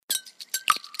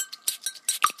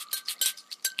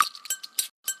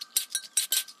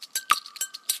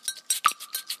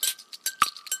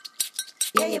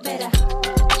you better.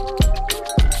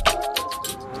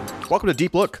 Welcome to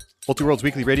Deep Look, Ultiworld's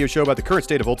weekly radio show about the current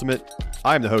state of Ultimate.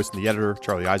 I am the host and the editor,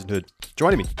 Charlie Eisenhood.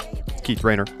 Joining me, Keith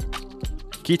Rayner.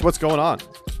 Keith, what's going on?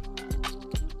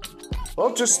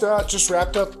 Well, just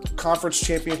wrapped up conference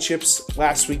championships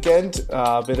last weekend.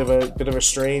 Bit of a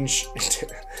strange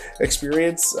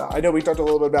experience. I know we talked a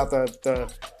little bit about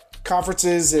the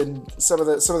conferences and some of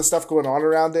the stuff going on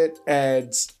around it,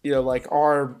 and like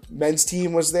our men's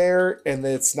team was there, and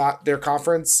it's not their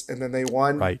conference, and then they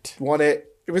won it.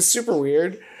 It was super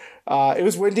weird. It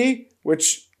was windy,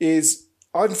 which is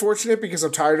unfortunate because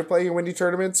I'm tired of playing in windy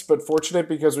tournaments, but fortunate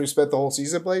because we spent the whole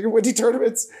season playing in windy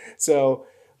tournaments. So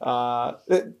I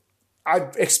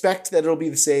expect that it'll be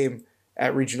the same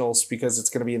at regionals because it's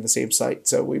going to be in the same site.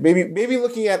 So we maybe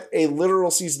looking at a literal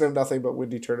season of nothing but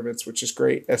windy tournaments, which is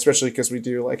great, especially because we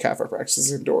do like half our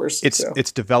practices indoors.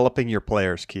 It's developing your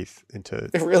players, Keith, into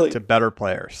better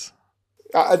players.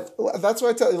 That's why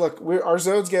I tell you, look, our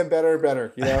zone's getting better and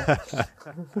better,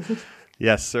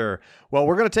 Yes, sir. Well,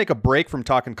 we're going to take a break from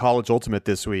talking college ultimate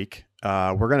this week.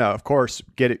 We're going to, of course,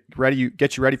 get you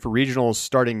ready for regionals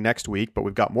starting next week, but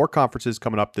we've got more conferences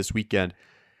coming up this weekend.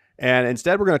 And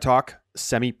instead, we're going to talk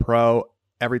semi-pro,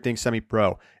 everything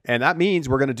semi-pro. And that means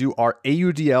we're going to do our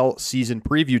AUDL season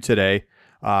preview today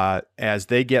as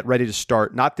they get ready to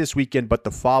start, not this weekend, but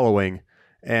the following.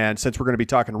 And since we're going to be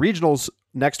talking regionals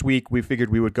next week, we figured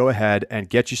we would go ahead and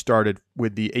get you started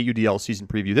with the AUDL season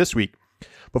preview this week.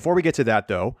 Before we get to that,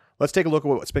 though, let's take a look at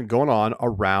what's been going on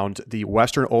around the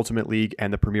Western Ultimate League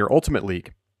and the Premier Ultimate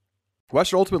League.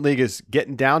 Western Ultimate League is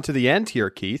getting down to the end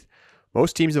here, Keith.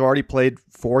 Most teams have already played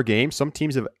 4 games. Some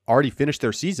teams have already finished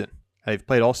their season. They've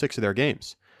played all 6 of their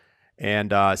games.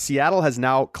 And Seattle has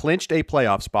now clinched a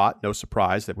playoff spot. No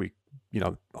surprise that we,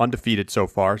 undefeated so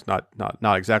far. It's not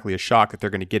exactly a shock that they're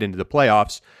going to get into the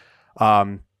playoffs.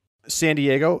 San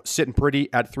Diego sitting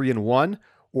pretty at 3-1.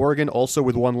 Oregon also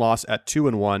with 1 loss at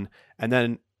 2-1. And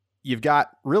then you've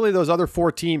got really those other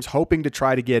 4 teams hoping to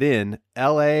try to get in.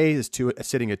 LA is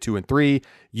sitting at 2-3.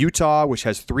 Utah, which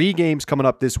has 3 games coming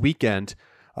up this weekend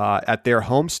at their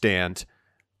homestand,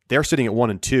 they're sitting at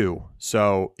 1-2.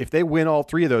 So if they win all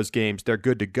 3 of those games, they're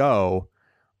good to go.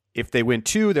 If they win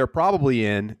 2, they're probably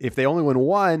in. If they only win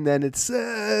 1, then it's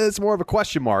more of a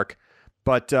question mark.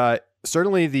 But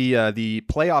certainly the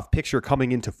playoff picture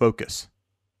coming into focus.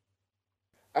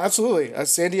 Absolutely.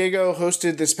 San Diego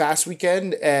hosted this past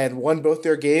weekend and won both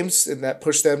their games, and that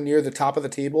pushed them near the top of the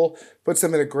table, puts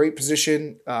them in a great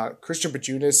position. Christian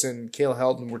Bajunas and Kayla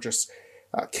Helton were just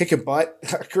kicking butt.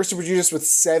 Christian Bajunas with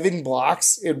 7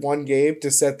 blocks in 1 game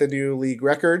to set the new league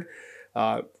record.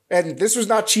 And this was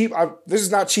not cheap. This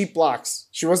is not cheap blocks.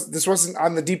 This wasn't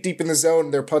on the deep in the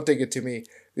zone. They're punting it to me.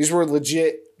 These were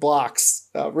legit blocks.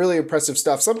 Really impressive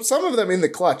stuff. Some of them in the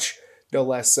clutch, no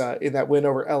less, in that win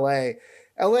over LA.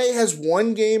 LA has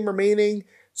 1 game remaining,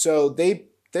 so they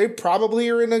probably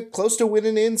are in a close to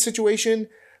winning in situation.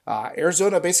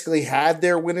 Arizona basically had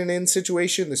their winning in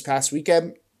situation this past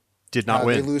weekend. Did not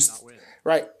win. They lose.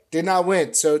 Right, did not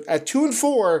win. So at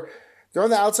 2-4, they're on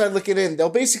the outside looking in. They'll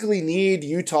basically need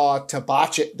Utah to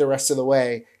botch it the rest of the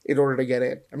way in order to get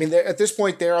in. I mean, at this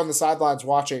point, they're on the sidelines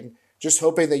watching, just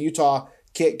hoping that Utah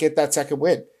can't get that second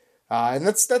win. And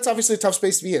that's obviously a tough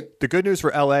space to be in. The good news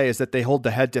for LA is that they hold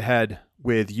the head-to-head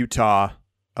with Utah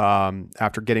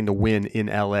after getting the win in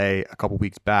LA a couple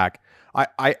weeks back.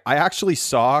 I actually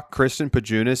saw Christian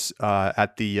Bajunas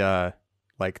at the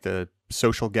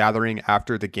social gathering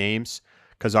after the games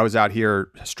because I was out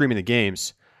here streaming the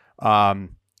games.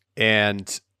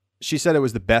 And she said it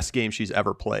was the best game she's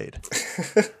ever played.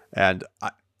 And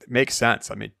it makes sense.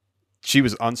 I mean, she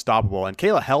was unstoppable. And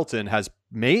Kayla Helton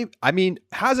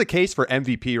has a case for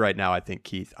MVP right now, I think,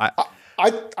 Keith.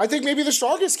 I think maybe the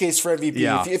strongest case for MVP.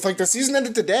 Yeah. If the season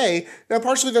ended today, now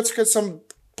partially that's because some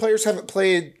players haven't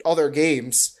played all their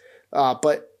games.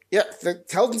 But yeah,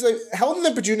 Helton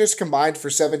and Bajunas combined for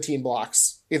 17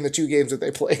 blocks in the 2 games that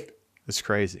they played. That's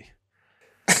crazy.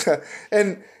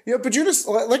 And Bajunas,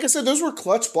 like I said, those were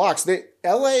clutch blocks.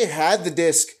 LA had the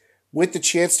disc with the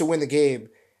chance to win the game,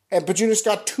 and Bajunas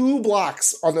got 2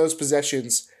 blocks on those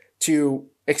possessions to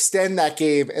extend that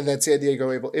game, and then San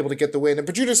Diego able to get the win. And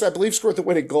Bajunas, I believe, scored the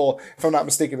winning goal, if I'm not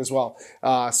mistaken, as well.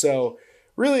 So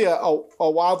really a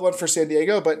wild one for San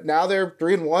Diego, but now they're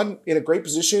 3-1 in a great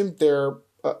position. They're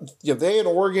they and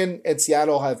Oregon and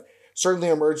Seattle have certainly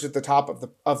emerged at the top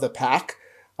of the pack,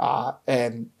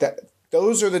 and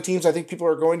those are the teams I think people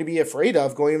are going to be afraid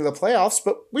of going into the playoffs.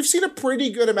 But we've seen a pretty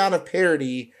good amount of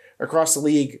parity across the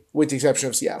league, with the exception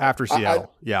of Seattle. After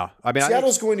Seattle, I mean,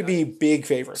 Seattle's going to be big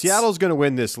favorites. Seattle's going to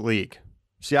win this league.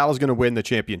 Seattle's going to win the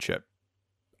championship.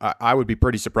 I would be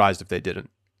pretty surprised if they didn't.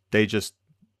 They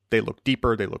look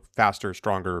deeper, they look faster,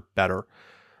 stronger, better.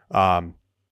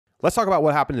 Let's talk about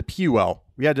what happened in the PUL.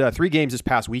 We had 3 games this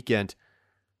past weekend.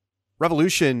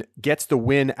 Revolution gets the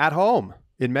win at home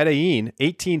in Medellin,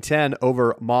 18-10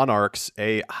 over Monarchs,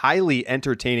 a highly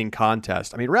entertaining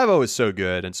contest. I mean, Revo is so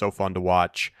good and so fun to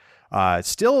watch. It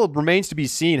still remains to be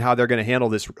seen how they're going to handle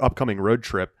this upcoming road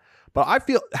trip. But I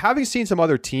feel, having seen some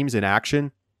other teams in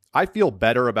action, I feel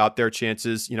better about their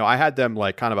chances. You know, I had them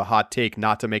like kind of a hot take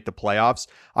not to make the playoffs.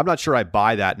 I'm not sure I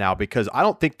buy that now because I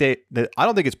don't think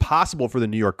it's possible for the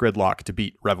New York Gridlock to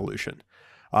beat Revolution.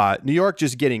 New York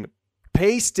just getting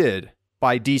pasted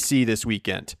by DC this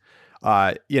weekend.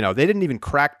 They didn't even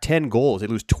crack 10 goals. They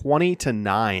lose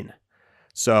 20-9.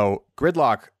 So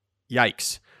Gridlock,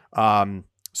 yikes.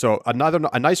 So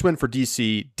a nice win for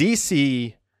DC.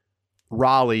 DC,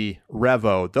 Raleigh,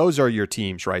 Revo, those are your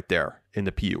teams right there in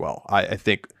the PUL. I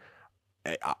think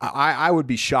I would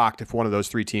be shocked if one of those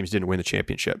 3 teams didn't win the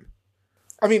championship.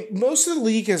 I mean, most of the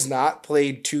league has not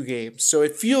played 2 games, so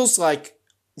it feels like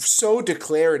so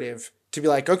declarative to be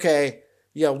like, okay,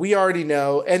 yeah, we already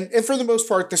know. And for the most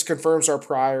part, this confirms our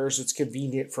priors. It's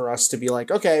convenient for us to be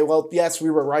like, okay, well, yes, we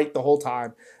were right the whole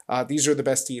time. These are the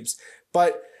best teams.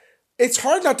 But it's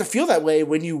hard not to feel that way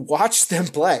when you watch them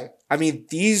play. I mean,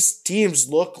 these teams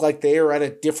look like they are at a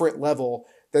different level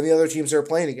than the other teams they're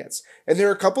playing against. And there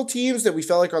are a couple teams that we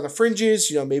felt like on the fringes,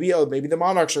 maybe the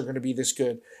Monarchs are going to be this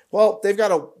good. Well, they've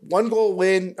got a 1-goal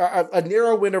win, a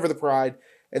narrow win over the Pride,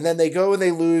 and then they go and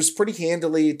they lose pretty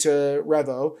handily to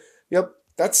Revo. Yep,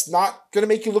 that's not going to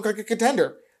make you look like a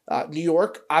contender. New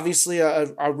York, obviously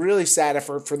a really sad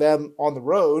effort for them on the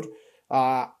road.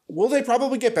 Will they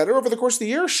probably get better over the course of the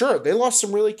year? Sure. They lost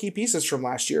some really key pieces from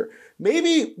last year.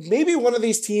 Maybe one of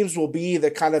these teams will be the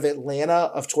kind of Atlanta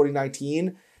of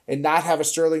 2019 and not have a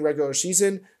sterling regular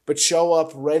season, but show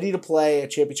up ready to play a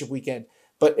championship weekend.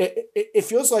 But it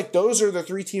feels like those are the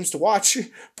 3 teams to watch.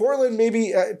 Portland,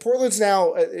 Portland's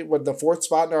now the 4th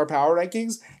spot in our power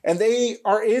rankings, and they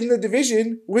are in the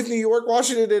division with New York,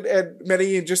 Washington, and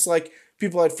Medellin, just like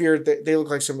people had feared. That they look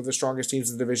like some of the strongest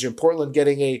teams in the division. Portland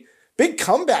getting a big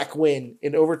comeback win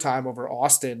in overtime over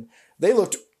Austin. They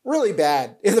looked really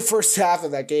bad in the first half of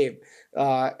that game,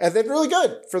 and then really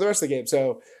good for the rest of the game.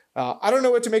 So I don't know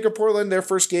what to make of Portland, their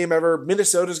first game ever.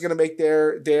 Minnesota's going to make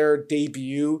their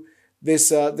debut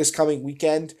this coming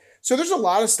weekend. So there's a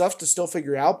lot of stuff to still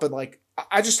figure out, but like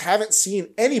I just haven't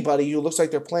seen anybody who looks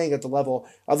like they're playing at the level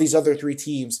of these other 3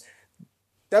 teams.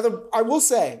 Now, I will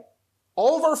say,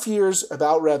 all of our fears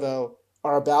about Revo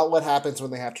are about what happens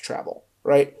when they have to travel,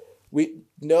 right? We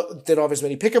know they don't have as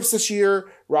many pickups this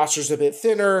year. Roster's a bit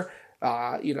thinner.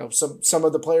 Some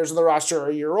of the players on the roster are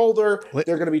a year older.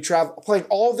 They're going to be playing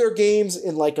all of their games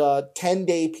in like a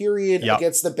 10-day period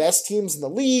against the best teams in the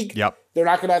league. Yep. They're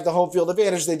not going to have the home field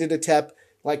advantage they did at TEP.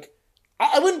 Like,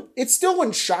 it still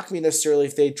wouldn't shock me necessarily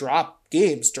if they drop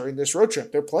games during this road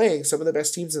trip. They're playing some of the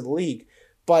best teams in the league.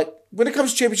 But when it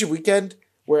comes to championship weekend,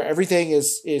 where everything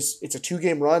it's a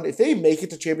 2-game run, if they make it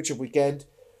to championship weekend,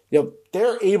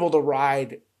 they're able to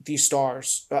ride these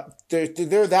stars.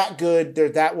 They're that good. They're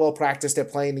that well practiced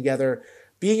at playing together.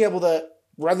 Being able to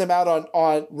run them out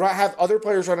have other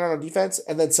players run out on defense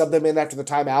and then sub them in after the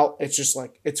timeout. It's just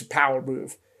like, it's a power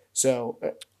move. So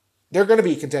they're going to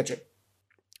be contention.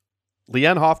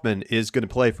 Leanne Hoffman is going to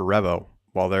play for Revo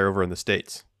while they're over in the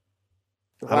States.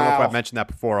 Wow. I don't know if I've mentioned that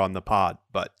before on the pod,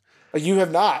 but you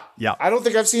have not. Yeah. I don't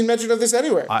think I've seen mention of this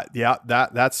anywhere.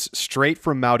 That's straight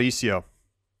from Mauricio.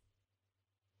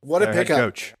 What a pickup. Head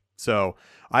coach. So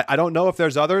I don't know if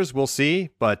there's others. We'll see.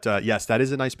 But yes, that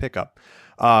is a nice pickup.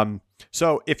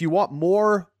 So if you want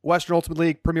more Western Ultimate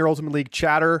League, Premier Ultimate League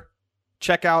chatter,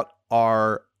 check out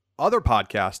our other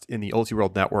podcast in the Ulti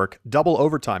World Network, Double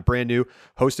Overtime, brand new,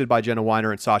 hosted by Jenna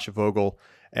Weiner and Sasha Vogel.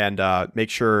 And make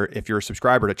sure, if you're a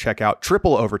subscriber, to check out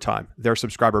Triple Overtime, their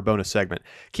subscriber bonus segment.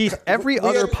 Keith, every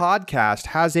other podcast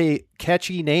has a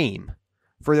catchy name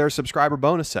for their subscriber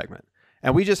bonus segment.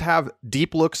 And we just have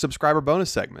Deep Look subscriber bonus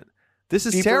segment. This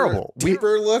is terrible.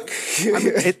 Deeper Look?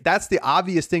 That's the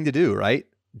obvious thing to do, right?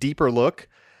 Deeper Look.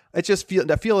 I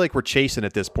feel like we're chasing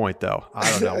at this point, though. I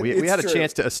don't know. We had a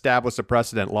chance to establish a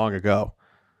precedent long ago.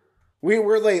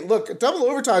 We're late. Look, Double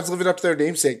Overtime's living up to their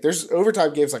namesake. There's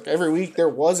overtime games like every week. There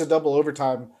was a Double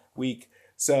Overtime week.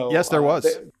 So yes, there was.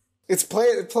 It's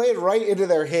playing right into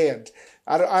their hand.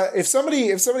 If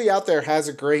somebody out there has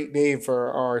a great name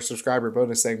for our subscriber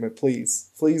bonus segment,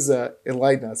 please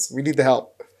enlighten us. We need the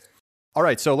help. All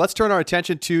right, so let's turn our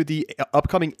attention to the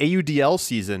upcoming AUDL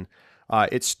season.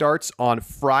 It starts on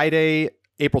Friday,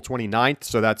 April 29th.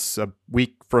 So that's about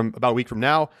a week from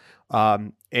now.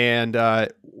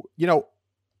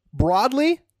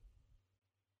 Broadly,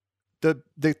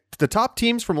 the top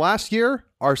teams from last year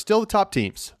are still the top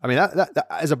teams. I mean, that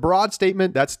as a broad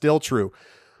statement, that's still true.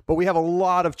 But we have a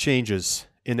lot of changes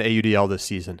in the AUDL this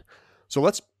season. So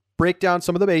let's break down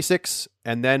some of the basics,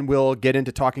 and then we'll get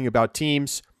into talking about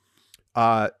teams.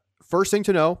 First thing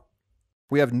to know,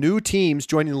 we have new teams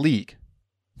joining the league.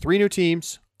 3 new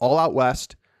teams, all out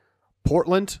west.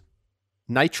 Portland,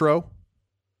 Nitro,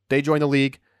 they join the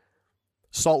league.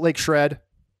 Salt Lake Shred,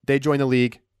 they join the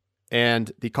league.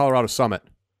 And the Colorado Summit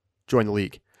join the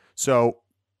league. So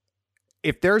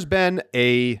if there's been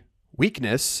a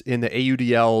weakness in the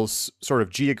AUDL's sort of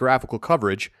geographical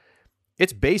coverage,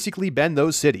 it's basically been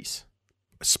those cities,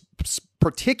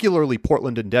 particularly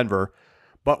Portland and Denver.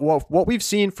 But what we've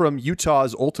seen from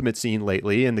Utah's Ultimate scene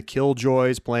lately, and the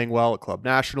Killjoys playing well at Club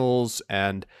Nationals,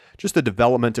 and just the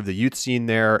development of the youth scene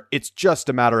there, it's just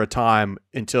a matter of time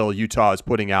until Utah is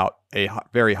putting out a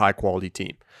very high-quality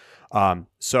team.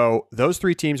 So those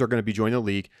 3 teams are going to be joining the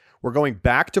league. We're going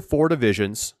back to 4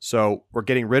 divisions. So we're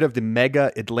getting rid of the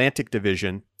mega Atlantic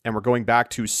division, and we're going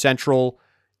back to Central,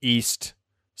 East,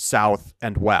 South,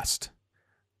 and West.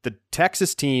 The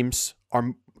Texas teams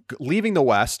are leaving the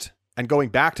West and going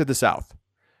back to the South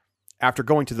after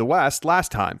going to the West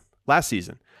last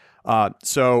season.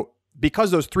 So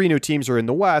because those 3 new teams are in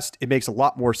the West, it makes a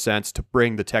lot more sense to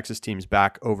bring the Texas teams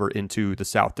back over into the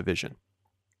South division.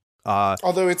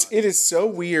 Although it is so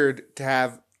weird to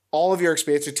have all of your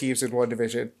expansion teams in one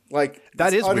division. Like,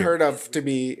 that is unheard of to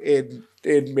me in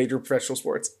major professional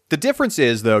sports. The difference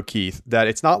is, though, Keith, that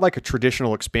it's not like a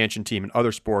traditional expansion team in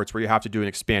other sports where you have to do an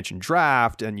expansion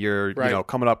draft and you're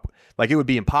coming up, like it would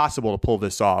be impossible to pull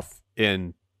this off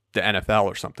in the NFL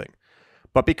or something.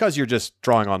 But because you're just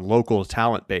drawing on local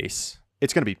talent base,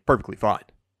 it's going to be perfectly fine.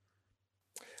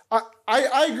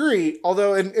 I agree,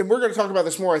 although, and we're going to talk about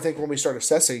this more, I think, when we start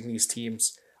assessing these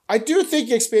teams. I do think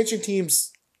expansion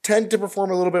teams tend to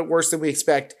perform a little bit worse than we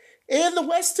expect, and the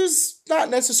West has not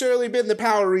necessarily been the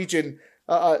power region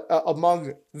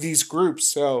among these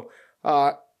groups. So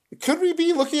could we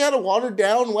be looking at a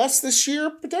watered-down West this year?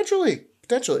 Potentially.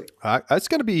 It's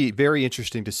going to be very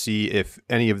interesting to see if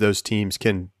any of those teams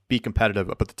can be competitive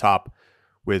up at the top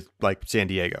with, like, San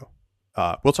Diego.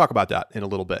 We'll talk about that in a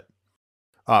little bit.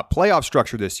 Playoff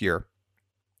structure this year.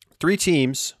 3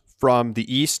 teams from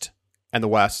the East and the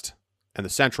West and the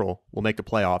Central will make the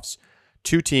playoffs.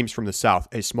 2 teams from the South,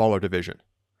 a smaller division.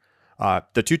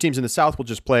 The 2 teams in the South will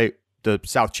just play the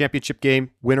South Championship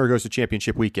game. Winner goes to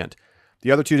championship weekend.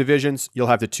 The other 2 divisions, you'll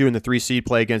have the 2 and the 3 seed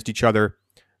play against each other.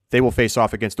 They will face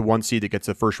off against the 1 seed that gets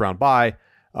the first round bye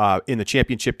in the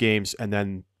championship games, and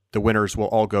then the winners will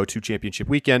all go to championship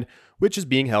weekend, which is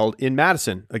being held in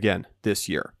Madison again this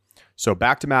year. So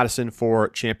back to Madison for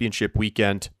championship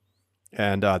weekend,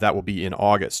 and that will be in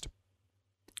August.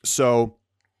 So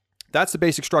that's the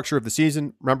basic structure of the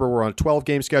season. Remember, we're on a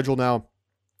 12-game schedule now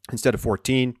instead of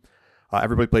 14.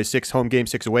 Everybody plays 6 home games,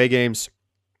 6 away games.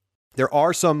 There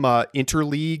are some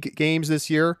interleague games this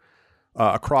year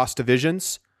across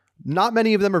divisions. Not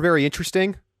many of them are very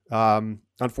interesting,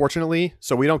 unfortunately.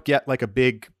 So we don't get like a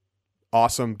big,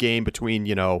 awesome game between,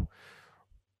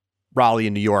 Raleigh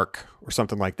and New York or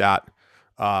something like that.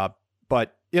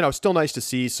 But, still nice to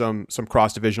see some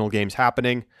cross-divisional games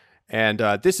happening. And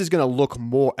this is going to look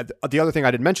more... The other thing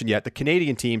I didn't mention yet, the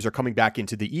Canadian teams are coming back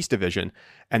into the East Division,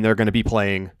 and they're going to be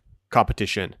playing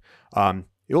competition.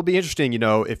 It will be interesting,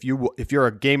 if you're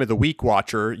a Game of the Week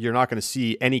watcher, you're not going to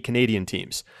see any Canadian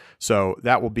teams. So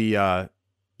that will be...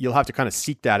 you'll have to kind of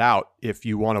seek that out if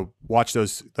you want to watch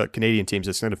the Canadian teams.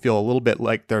 It's going to feel a little bit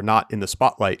like they're not in the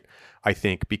spotlight, I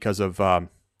think, because of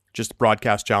just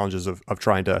broadcast challenges of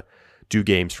trying to do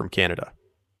games from Canada.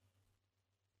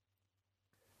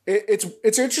 It's an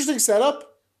interesting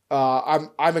setup.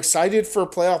 I'm excited for a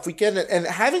playoff weekend, and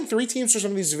having 3 teams for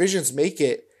some of these divisions make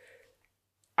it,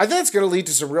 I think it's going to lead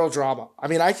to some real drama. I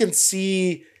mean, I can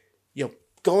see,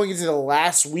 going into the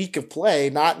last week of play,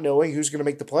 not knowing who's going to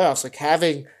make the playoffs, like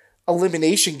having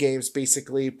elimination games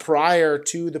basically prior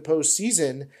to the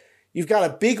postseason. You've got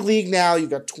a big league now.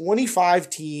 You've got 25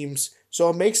 teams. So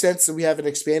it makes sense that we have an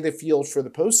expanded field for the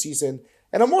postseason,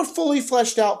 and a more fully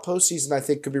fleshed out postseason, I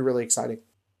think, could be really exciting.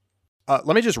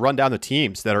 Let me just run down the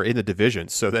teams that are in the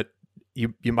divisions so that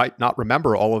you might not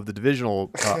remember all of the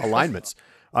divisional alignments.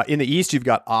 In the East, you've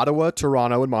got Ottawa,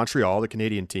 Toronto, and Montreal, the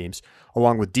Canadian teams,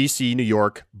 along with DC, New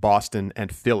York, Boston,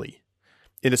 and Philly.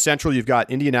 In the Central, you've got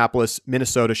Indianapolis,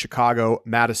 Minnesota, Chicago,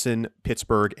 Madison,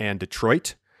 Pittsburgh, and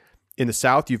Detroit. In the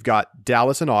South, you've got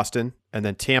Dallas and Austin, and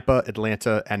then Tampa,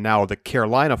 Atlanta, and now the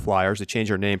Carolina Flyers. They changed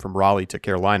their name from Raleigh to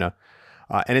Carolina.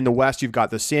 And in the West, you've got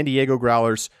the San Diego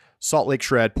Growlers, Salt Lake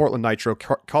Shred, Portland Nitro,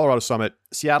 Colorado Summit,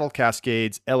 Seattle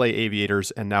Cascades, LA Aviators,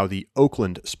 and now the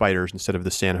Oakland Spiders instead of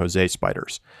the San Jose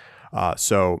Spiders.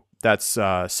 So that's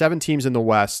 7 teams in the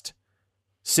West,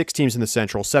 6 teams in the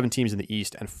Central, 7 teams in the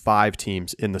East, and 5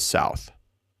 teams in the South.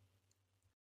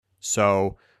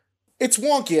 So it's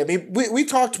wonky. I mean, we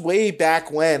talked way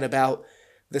back when about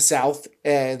the South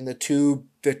and the two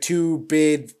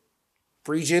bid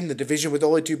region, the division with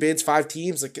only 2 bids, 5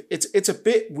 teams. Like it's a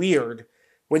bit weird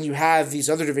when you have these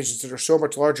other divisions that are so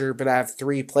much larger but have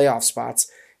 3 playoff spots,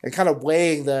 and kind of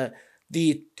weighing the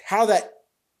how that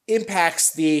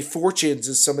impacts the fortunes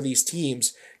of some of these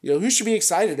teams. You know, who should be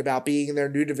excited about being in their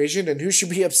new division and who should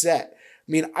be upset?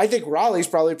 I mean, I think Raleigh's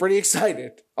probably pretty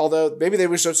excited, although maybe they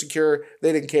were so secure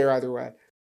they didn't care either way.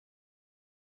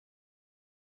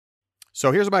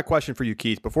 So here's my question for you,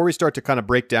 Keith. Before we start to kind of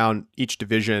break down each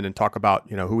division and talk about,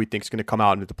 you know, who we think is going to come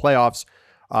out into the playoffs,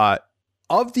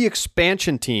 of the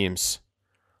expansion teams,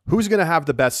 who's going to have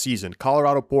the best season?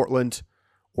 Colorado, Portland,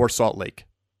 or Salt Lake?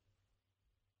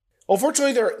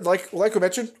 Unfortunately, they're like we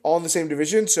mentioned, all in the same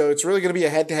division, so it's really going to be a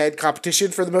head-to-head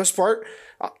competition for the most part.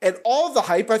 And all of the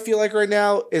hype I feel like right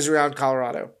now is around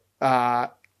Colorado. I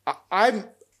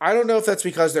don't know if that's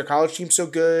because their college team's so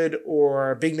good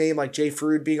or a big name like Jay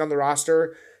Frood being on the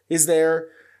roster is there.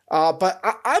 But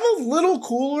I'm a little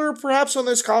cooler perhaps on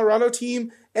this Colorado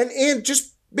team, and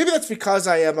just maybe that's because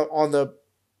I am on the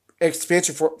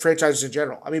expansion franchises in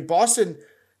general. I mean, Boston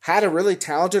had a really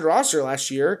talented roster last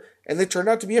year, and they turned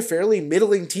out to be a fairly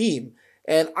middling team.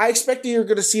 And I expect that you're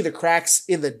going to see the cracks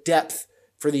in the depth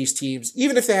for these teams,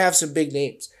 even if they have some big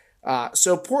names.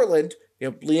 So Portland, you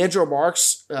know, Leandro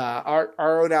Marks,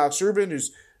 our own Alex Rubin,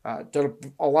 who's done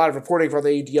a lot of reporting from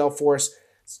the ADL for us,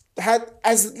 had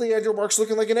as Leandro Marks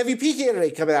looking like an MVP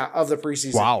candidate coming out of the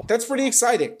preseason. Wow. That's pretty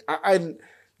exciting. And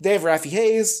they have Rafi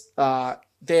Hayes.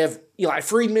 They have Eli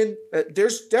Friedman.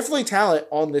 There's definitely talent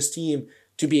on this team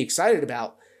to be excited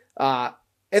about.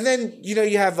 And then, you know,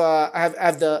 you have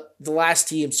the last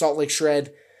team, Salt Lake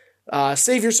Shred.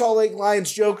 Save your Salt Lake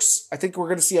Lions jokes. I think we're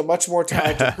going to see a much more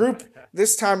talented group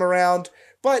this time around.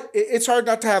 But it's hard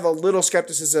not to have a little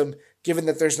skepticism, given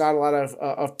that there's not a lot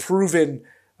of proven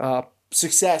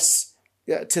success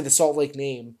to the Salt Lake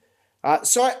name.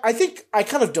 So I think I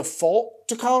kind of default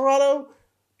to Colorado,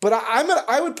 but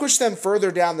I would push them further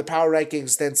down the power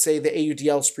rankings than, say, the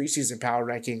AUDL's preseason power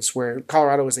rankings, where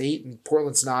Colorado is 8 and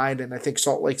Portland's 9, and I think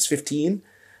Salt Lake's 15.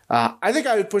 I think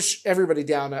I would push everybody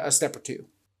down a step or 2.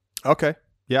 Okay.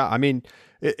 Yeah. I mean,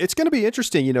 it's going to be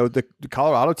interesting. You know, the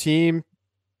Colorado team,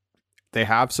 they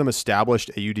have some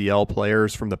established AUDL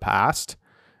players from the past.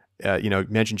 You know, you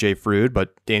mentioned Jay Frood,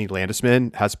 but Danny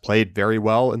Landesman has played very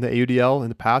well in the AUDL in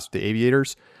the past, the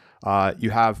Aviators. You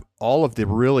have all of the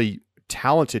really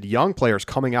talented young players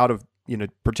coming out of, you know,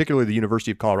 particularly the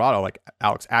University of Colorado, like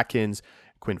Alex Atkins,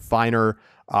 Quinn Feiner.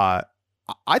 I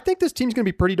think this team's going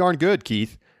to be pretty darn good,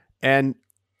 Keith. And,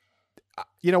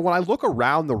 you know, when I look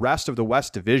around the rest of the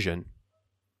West Division,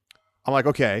 I'm like,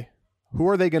 okay, who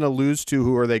are they going to lose to?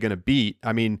 Who are they going to beat?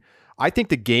 I mean, I think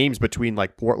the games between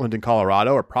like Portland and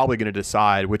Colorado are probably going to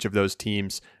decide which of those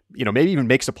teams, you know, maybe even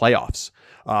makes the playoffs,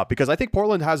 because I think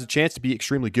Portland has a chance to be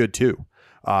extremely good too.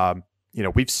 You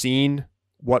know, we've seen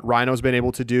what Rhino's been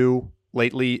able to do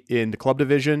lately in the club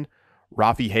division.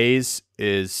 Rafi Hayes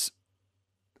is,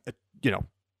 you know,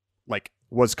 like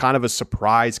was kind of a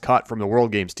surprise cut from the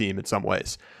World Games team in some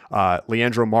ways.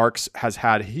 Leandro Marks has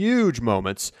had huge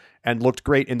moments and looked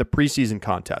great in the preseason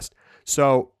contest.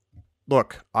 So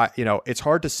look, you know, it's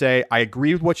hard to say. I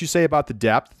agree with what you say about the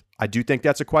depth. I do think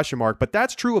that's a question mark, but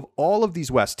that's true of all of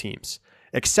these West teams,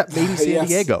 except maybe San Yes.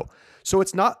 Diego. So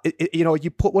it's not, you know, you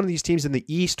put one of these teams in the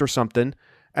East or something,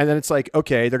 and then it's like,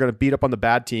 okay, they're going to beat up on the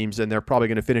bad teams and they're probably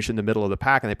going to finish in the middle of the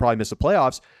pack and they probably miss the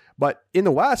playoffs. But in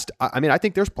the West, I mean, I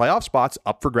think there's playoff spots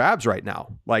up for grabs right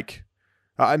now. Like,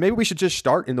 maybe we should just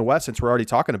start in the West since we're already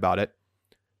talking about it.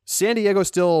 San Diego's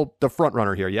still the front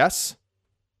runner here, yes?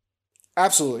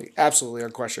 Absolutely. Absolutely.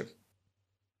 Unquestioned.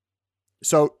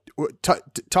 So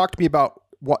talk to me about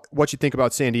what you think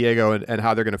about San Diego and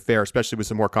how they're going to fare, especially with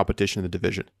some more competition in the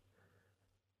division.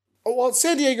 Well,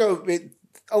 San Diego,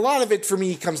 a lot of it for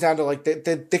me comes down to like they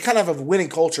kind of have a winning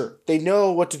culture. They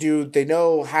know what to do. They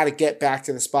know how to get back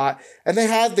to the spot. And they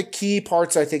have the key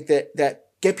parts, I think, that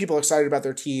get people excited about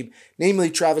their team, namely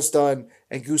Travis Dunn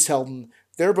and Goose Helton.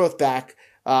 They're both back.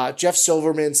 Jeff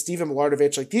Silverman, Steven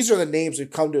Milardovich, like these are the names we've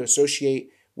come to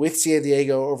associate with San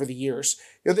Diego over the years.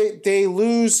 You know, they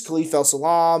lose Khalif El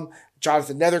Salam,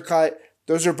 Jonathan Nethercutt.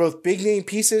 Those are both big name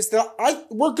pieces that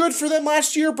were good for them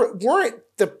last year, but weren't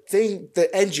the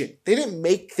engine. They didn't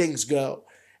make things go.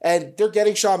 And they're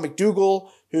getting Sean McDougal,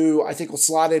 who I think will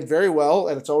slot in very well.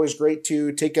 And it's always great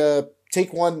to take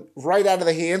one right out of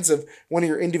the hands of one of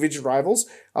your individual rivals.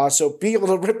 So being able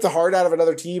to rip the heart out of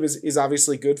another team is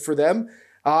obviously good for them.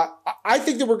 I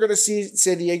think that we're going to see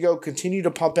San Diego continue to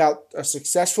pump out a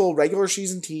successful regular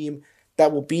season team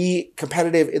that will be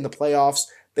competitive in the playoffs.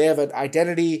 They have an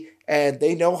identity and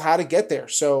they know how to get there.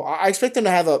 So I expect them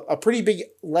to have a pretty big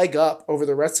leg up over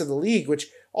the rest of the league, which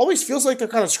always feels like they're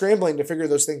kind of scrambling to figure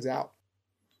those things out.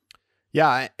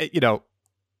 Yeah,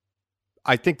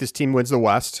 I think this team wins the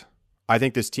West. I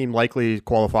think this team likely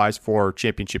qualifies for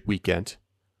championship weekend.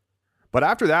 But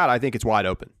after that, I think it's wide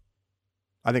open.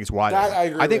 I think it's wide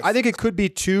open. I think it could be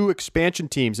 2 expansion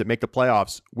teams that make the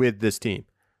playoffs with this team.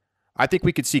 I think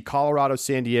we could see Colorado,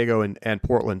 San Diego, and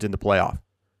Portland in the playoff.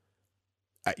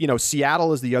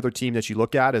 Seattle is the other team that you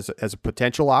look at as a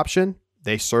potential option.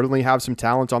 They certainly have some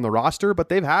talent on the roster, but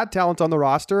they've had talent on the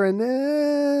roster and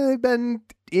they've been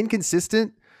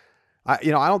inconsistent. I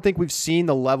don't think we've seen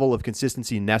the level of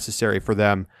consistency necessary for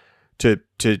them to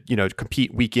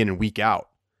compete week in and week out.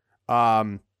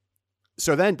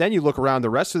 So then you look around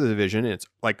the rest of the division and it's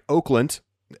like Oakland.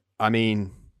 I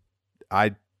mean,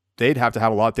 they'd have to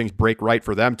have a lot of things break right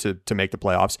for them to make the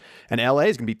playoffs. And LA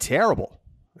is going to be terrible.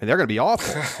 And they're going to be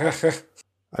awful.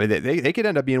 I mean, they could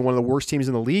end up being one of the worst teams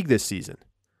in the league this season.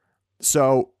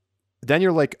 So then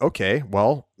you're like, okay,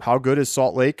 well, how good is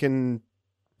Salt Lake and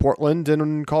Portland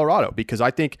and Colorado? Because I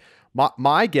think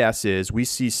my guess is we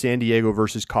see San Diego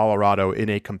versus Colorado in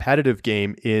a competitive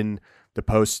game in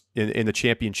the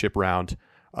championship round.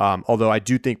 Although I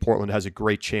do think Portland has a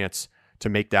great chance to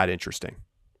make that interesting.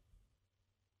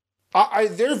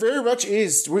 There very much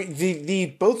is.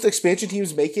 The both expansion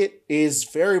teams make it is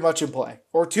very much in play.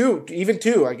 Or even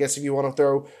two, I guess, if you want to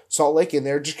throw Salt Lake in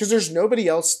there, just because there's nobody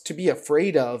else to be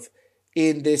afraid of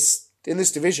in this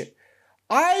division.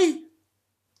 I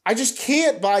just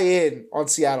can't buy in on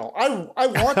Seattle. I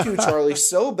want to, Charlie,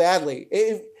 so badly.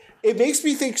 It makes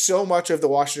me think so much of the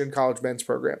Washington College men's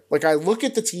program. Like, I look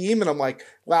at the team and I'm like,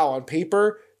 wow, on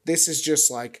paper, this is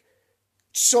just like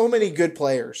so many good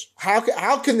players.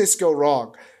 How can this go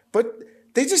wrong? But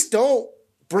they just don't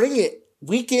bring it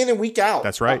week in and week out.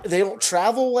 That's right. They don't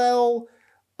travel well.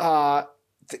 I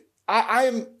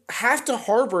have to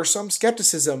harbor some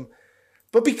skepticism.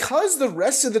 But because the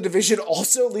rest of the division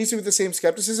also leaves me with the same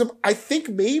skepticism, I think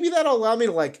maybe that'll allow me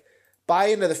to buy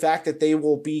into the fact that they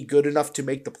will be good enough to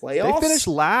make the playoffs. They finished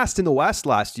last in the West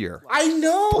last year. I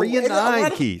know.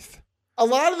 3-9, Keith. A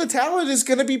lot of the talent is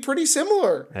going to be pretty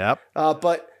similar. Yep.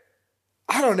 But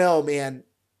I don't know, man.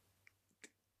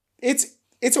 It's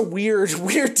a weird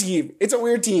team. It's a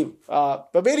weird team.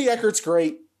 But Manny Eckert's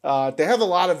great. They have a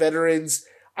lot of veterans.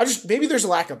 Maybe there's a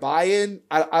lack of buy-in.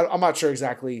 I'm not sure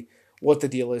exactly what the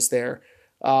deal is there.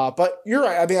 But you're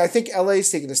right. I mean, I think LA's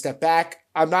taking a step back.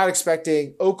 I'm not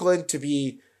expecting Oakland to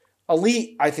be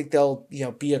elite. I think they'll,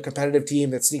 be a competitive team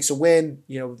that sneaks a win.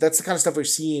 That's the kind of stuff we've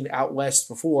seen out West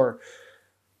before.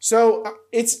 So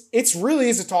it's really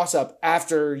is a toss-up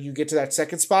after you get to that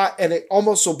second spot, and it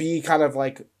almost will be kind of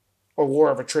like a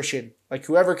war of attrition. Like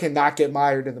whoever can not get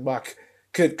mired in the muck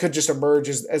could just emerge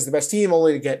as the best team,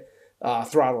 only to get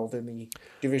throttled in the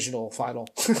divisional final.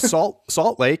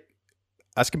 Salt Lake,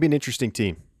 that's going to be an interesting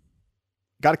team.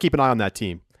 Got to keep an eye on that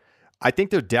team. I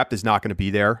think their depth is not going to be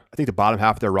there. I think the bottom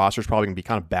half of their roster is probably going to be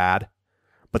kind of bad,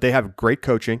 but they have great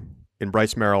coaching in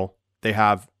Bryce Merrill. They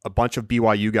have a bunch of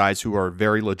BYU guys who are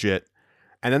very legit.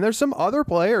 And then there's some other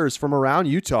players from around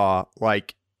Utah,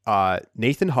 like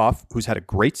Nathan Huff, who's had a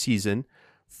great season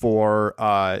for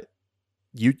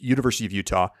University of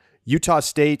Utah, Utah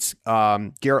State's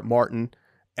Garrett Martin,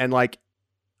 and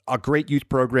a great youth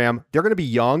program. They're going to be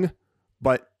young,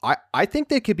 but I think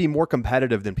they could be more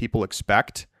competitive than people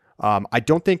expect. I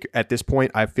don't think at this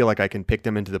point I feel like I can pick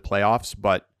them into the playoffs,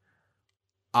 but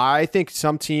I think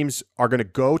some teams are going to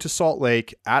go to Salt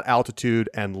Lake at altitude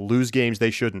and lose games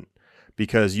they shouldn't,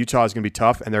 because Utah is going to be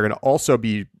tough and they're going to also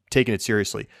be taking it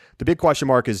seriously. The big question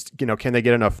mark is, can they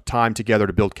get enough time together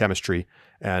to build chemistry?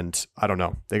 And I don't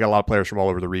know. They got a lot of players from all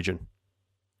over the region.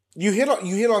 You hit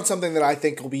on something that I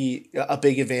think will be a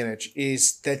big advantage,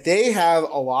 is that they have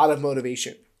a lot of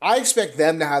motivation. I expect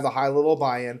them to have a high level of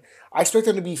buy-in. I expect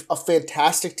them to be a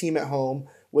fantastic team at home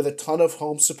with a ton of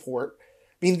home support.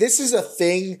 I mean, this is a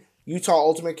thing Utah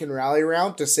Ultimate can rally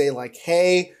around to say,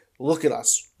 hey, look at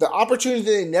us. The opportunity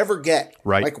they never get.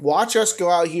 Right. Watch us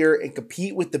go out here and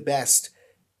compete with the best.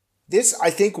 This, I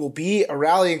think, will be a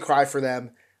rallying cry for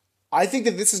them. I think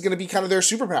that this is going to be kind of their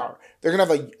superpower.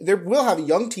 They will have a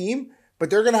young team,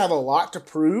 but they're going to have a lot to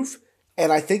prove.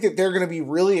 And I think that they're going to be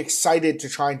really excited to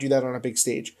try and do that on a big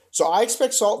stage. So I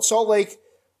expect Salt Lake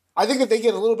I think that they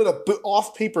get a little bit of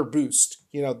off-paper boost.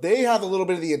 They have a little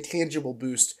bit of the intangible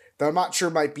boost that I'm not sure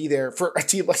might be there for a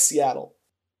team like Seattle.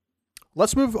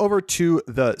 Let's move over to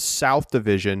the South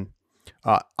Division.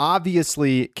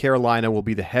 Obviously, Carolina will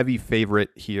be the heavy favorite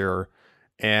here.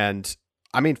 And,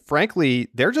 I mean, frankly,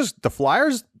 the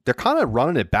Flyers, they're kind of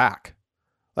running it back.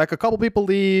 Like, a couple people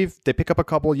leave, they pick up a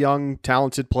couple young,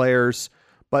 talented players,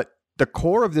 but the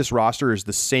core of this roster is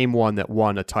the same one that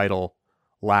won a title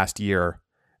last year.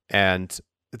 And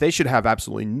they should have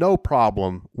absolutely no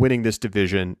problem winning this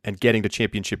division and getting to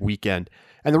championship weekend.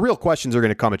 And the real questions are going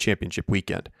to come at championship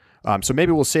weekend. So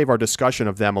maybe we'll save our discussion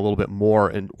of them a little bit more,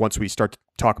 and once we start to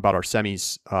talk about our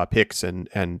semis picks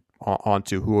and on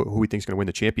to who we think is going to win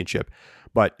the championship.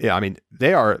 But yeah, I mean,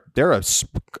 they're a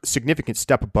significant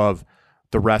step above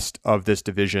the rest of this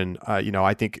division.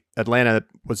 I think Atlanta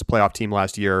was a playoff team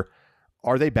last year.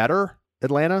 Are they better,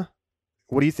 Atlanta?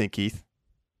 What do you think, Keith?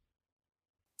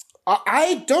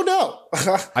 I don't know.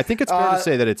 I think it's fair to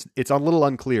say that it's a little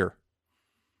unclear.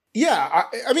 Yeah,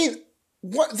 I mean,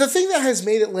 the thing that has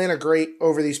made Atlanta great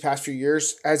over these past few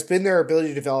years has been their ability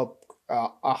to develop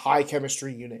a high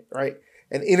chemistry unit, right?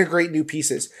 And integrate new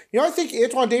pieces. I think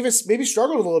Antoine Davis maybe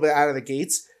struggled a little bit out of the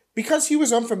gates because he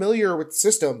was unfamiliar with the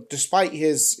system despite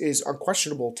his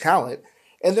unquestionable talent.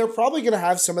 And they're probably going to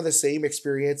have some of the same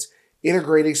experience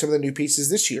integrating some of the new pieces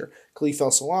this year. Khalif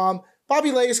El-Salam,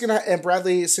 Bobby Lay is going to, and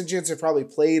Bradley St-Jean have probably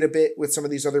played a bit with some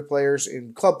of these other players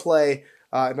in club play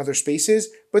and other spaces,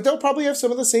 but they'll probably have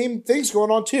some of the same things going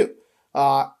on too.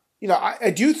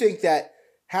 I do think that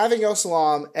having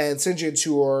El-Salam and St-Jean,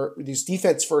 who are these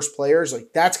defense first players,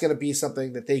 like that's going to be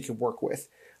something that they can work with.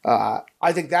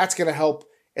 I think that's going to help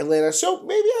Atlanta. So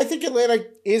maybe I think Atlanta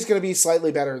is going to be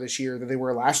slightly better this year than they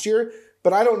were last year,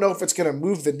 but I don't know if it's going to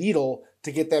move the needle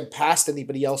to get them past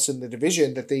anybody else in the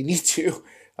division that they need to,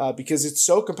 because it's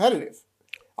so competitive.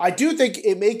 I do think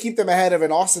it may keep them ahead of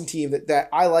an Austin team that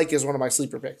I like as one of my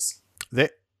sleeper picks.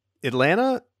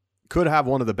 Atlanta could have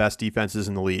one of the best defenses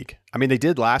in the league. I mean, they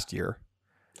did last year.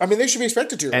 I mean, they should be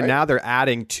expected to, and right? Now they're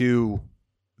adding two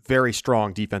very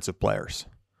strong defensive players.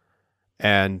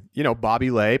 And,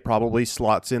 Bobby Lay probably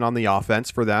slots in on the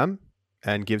offense for them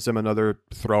and gives them another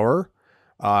thrower.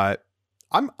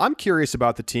 I'm curious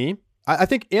about the team. I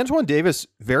think Antoine Davis,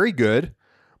 very good,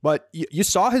 but you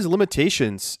saw his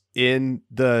limitations in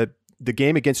the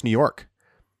game against New York.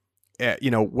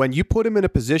 When you put him in a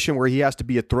position where he has to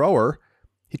be a thrower,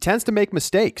 he tends to make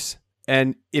mistakes.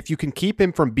 And if you can keep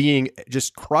him from being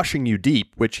just crushing you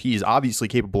deep, which he's obviously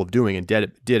capable of doing and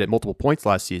did at multiple points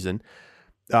last season,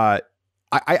 I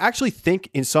actually think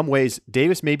in some ways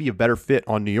Davis may be a better fit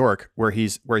on New York where he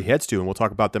heads to, and we'll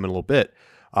talk about them in a little bit,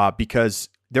 because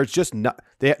there's just not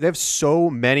they have so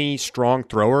many strong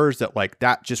throwers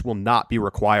that just will not be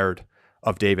required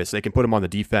of Davis. They can put him on the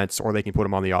defense or they can put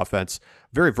him on the offense.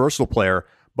 Very versatile player,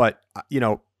 but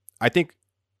I think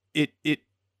it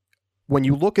when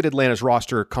you look at Atlanta's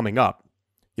roster coming up,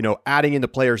 adding in the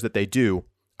players that they do,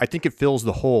 I think it fills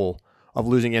the hole of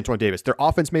losing Antoine Davis. Their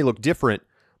offense may look different,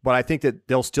 but I think that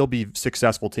they'll still be a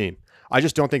successful team. I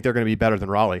just don't think they're going to be better than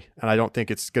Raleigh, and I don't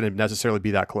think it's going to necessarily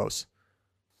be that close.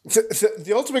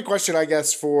 The ultimate question, I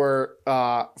guess, for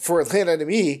Atlanta to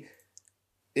me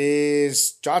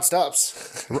is John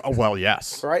Stubbs. Well,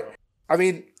 yes. Right? I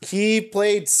mean, he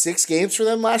played 6 games for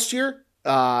them last year,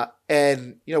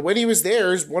 and when he was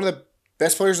there, he's one of the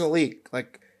best players in the league.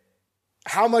 Like,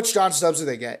 how much John Stubbs do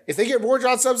they get? If they get more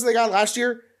John Stubbs than they got last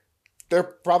year, they're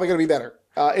probably going to be better.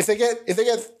 If they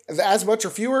get as much or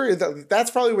fewer, that's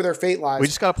probably where their fate lies. We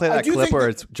just got to play that clip where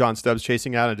it's John Stubbs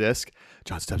chasing out a disc.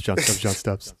 John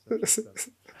Stubbs.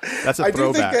 That's a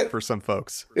throwback for some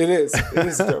folks. It is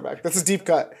a throwback. That's a deep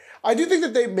cut. I do think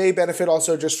that they may benefit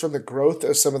also just from the growth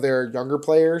of some of their younger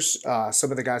players,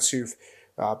 some of the guys who've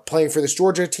playing for this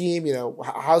Georgia team.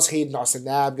 How's Hayden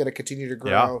Austin-Knapp going to continue to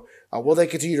grow? Yeah. Will they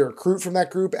continue to recruit from that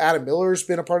group? Adam Miller's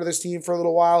been a part of this team for a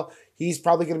little while. He's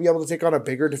probably going to be able to take on a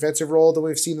bigger defensive role than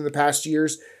we've seen in the past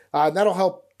years. And that'll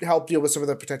help deal with some of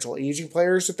the potential aging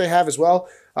players that they have as well.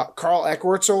 Carl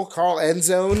Eckwurzel, Carl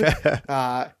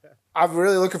Endzone. I'm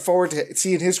really looking forward to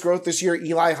seeing his growth this year.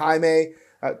 Eli Jaime.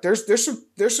 There's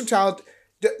some talent.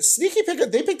 Sneaky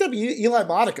pickup. They picked up Eli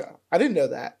Monica. I didn't know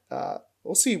that.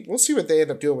 We'll see what they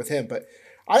end up doing with him. But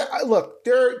I look,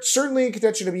 they're certainly in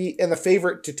contention to be in the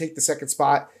favorite to take the second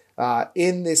spot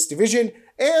in this division.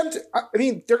 And I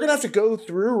mean, they're gonna have to go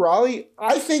through Raleigh.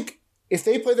 I think if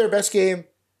they play their best game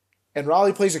and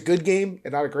Raleigh plays a good game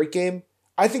and not a great game,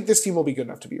 I think this team will be good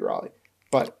enough to beat Raleigh.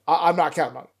 But I'm not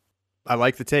counting on it. I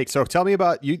like the take. So tell me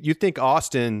about you. You think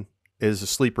Austin is a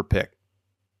sleeper pick?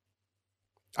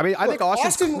 I mean, I think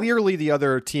Austin's clearly the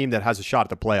other team that has a shot at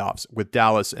the playoffs, with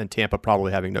Dallas and Tampa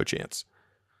probably having no chance.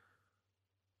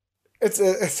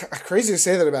 It's crazy to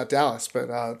say that about Dallas, but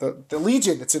the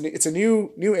Legion, it's a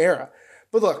new era.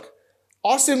 But look,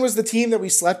 Austin was the team that we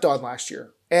slept on last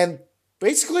year, and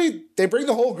basically they bring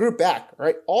the whole group back,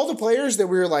 right? All the players that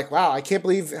we were like, wow, I can't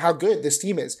believe how good this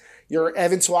team is. Your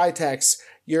Evan Swiatex,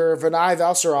 your Vinay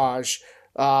Valsaraj,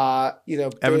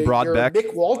 Evan Broadbeck,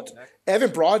 Evan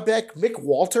Broadbeck, Mick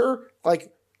Walter,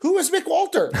 like. Who is Mick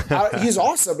Walter? He's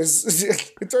awesome.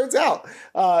 It turns out.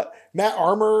 Matt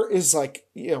Armour is like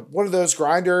one of those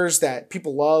grinders that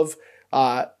people love.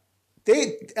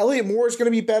 Elliot Moore is going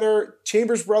to be better.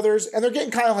 Chambers brothers, and they're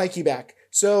getting Kyle Henke back.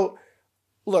 So,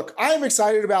 look, I am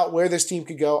excited about where this team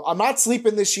could go. I'm not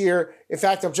sleeping this year. In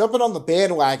fact, I'm jumping on the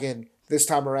bandwagon this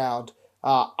time around.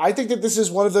 I think that this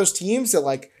is one of those teams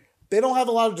that they don't have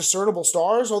a lot of discernible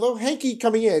stars. Although Henke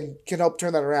coming in can help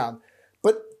turn that around.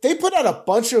 But they put out a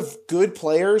bunch of good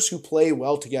players who play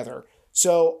well together.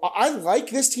 So I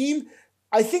like this team.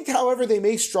 I think, however, they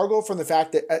may struggle from the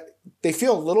fact that they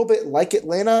feel a little bit like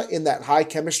Atlanta in that high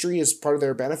chemistry is part of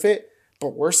their benefit, but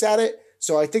worse at it.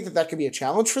 So I think that could be a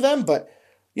challenge for them. But,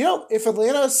 if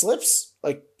Atlanta slips,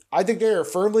 I think they are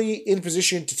firmly in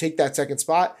position to take that second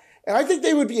spot. And I think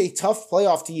they would be a tough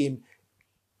playoff team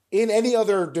in any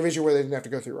other division where they didn't have to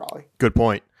go through Raleigh. Good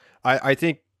point. I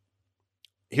think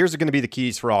here's going to be the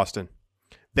keys for Austin.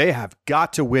 They have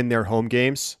got to win their home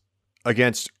games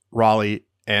against Raleigh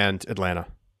and Atlanta.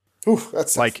 Ooh,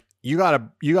 that's like you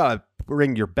gotta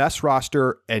bring your best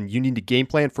roster, and you need to game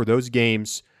plan for those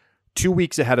games 2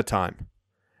 weeks ahead of time,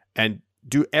 and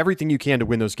do everything you can to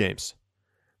win those games,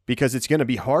 because it's going to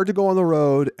be hard to go on the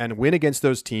road and win against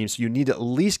those teams. So you need to at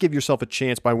least give yourself a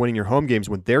chance by winning your home games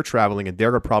when they're traveling, and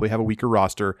they're going to probably have a weaker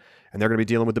roster, and they're going to be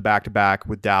dealing with the back-to-back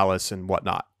with Dallas and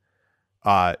whatnot.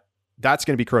 That's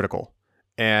going to be critical.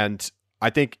 And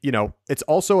I think, it's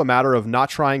also a matter of not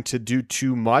trying to do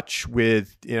too much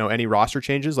with, any roster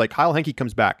changes. Like Kyle Henke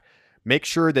comes back, make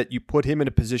sure that you put him in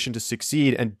a position to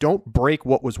succeed and don't break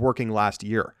what was working last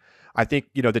year. I think,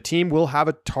 the team will have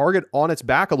a target on its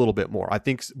back a little bit more. I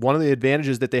think one of the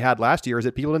advantages that they had last year is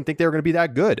that people didn't think they were going to be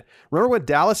that good. Remember when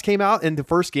Dallas came out in the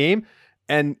first game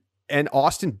and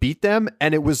Austin beat them,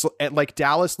 and it was like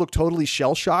Dallas looked totally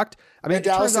shell-shocked. I mean,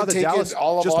 Dallas had taken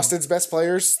all of Austin's best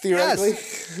players, theoretically.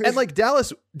 Yes. And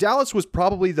Dallas was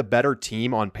probably the better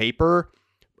team on paper.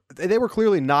 They were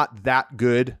clearly not that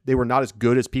good. They were not as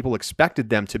good as people expected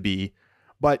them to be.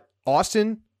 But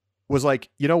Austin was like,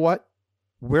 you know what?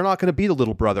 We're not going to beat a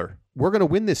little brother. We're going to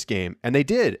win this game. And they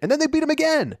did. And then they beat him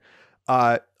again.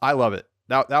 I love it.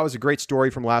 That was a great story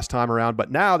from last time around,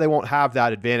 but now they won't have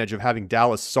that advantage of having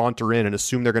Dallas saunter in and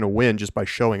assume they're going to win just by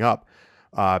showing up.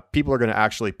 People are going to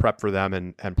actually prep for them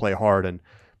and play hard. And,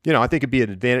 I think it'd be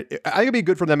an advantage. I think it'd be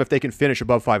good for them if they can finish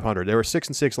above 500. They were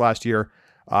 6-6 last year.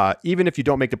 Even if you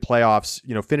don't make the playoffs,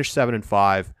 finish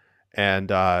 7-5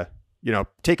 and,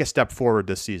 take a step forward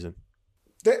this season.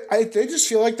 They just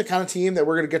feel like the kind of team that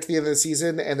we're going to get to the end of the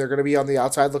season and they're going to be on the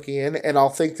outside looking in. And I'll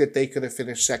think that they could have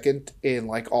finished second in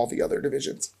all the other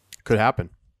divisions. Could happen.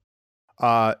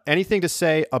 Anything to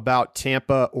say about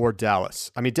Tampa or Dallas?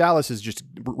 I mean, Dallas is just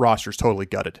roster's totally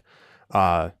gutted.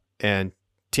 And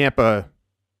Tampa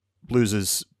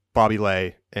loses Bobby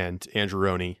Lay and Andrew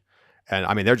Roney. And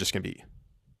I mean, they're just going to be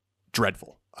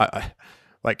dreadful.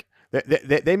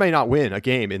 They may not win a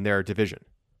game in their division.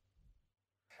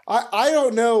 I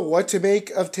don't know what to make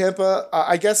of Tampa.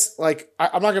 I guess,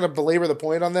 I'm not going to belabor the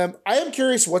point on them. I am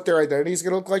curious what their identity is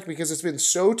going to look like, because it's been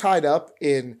so tied up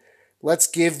in let's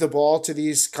give the ball to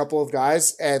these couple of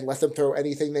guys and let them throw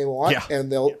anything they want. Yeah.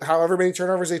 And however many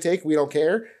turnovers they take, we don't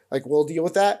care. We'll deal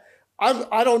with that.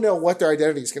 I don't know what their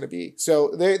identity is going to be.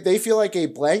 So they feel like a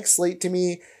blank slate to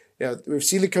me. We've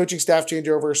seen the coaching staff change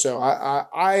over. So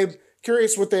I'm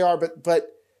curious what they are. But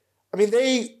I mean,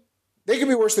 they could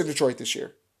be worse than Detroit this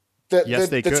year.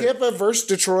 The Tampa versus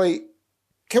Detroit.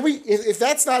 Can we? If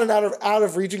that's not an out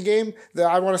of region game that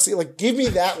I want to see, give me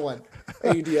that one.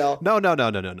 AUDL. No.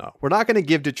 We're not going to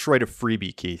give Detroit a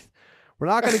freebie, Keith. We're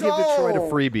not going to give Detroit a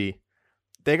freebie.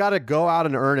 They got to go out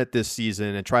and earn it this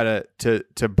season and try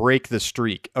to break the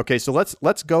streak. Okay, so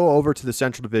let's go over to the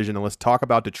Central Division and let's talk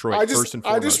about Detroit first and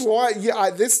foremost.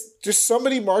 I just want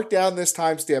somebody mark down this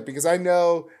timestamp, because I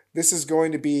know this is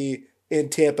going to be in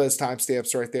Tampa's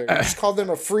timestamps right there. You just called them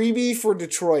a freebie for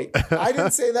Detroit. I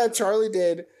didn't say that. Charlie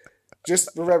did. Just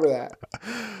remember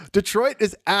that. Detroit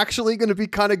is actually going to be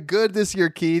kind of good this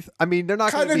year, Keith. I mean, they're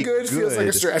not going to be good. Feels like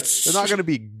a stretch. They're not going to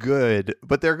be good,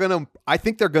 but I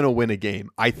think they're going to win a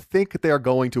game. I think they're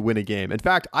going to win a game. In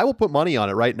fact, I will put money on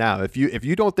it right now. If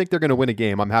you don't think they're going to win a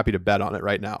game, I'm happy to bet on it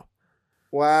right now.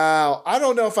 Wow. I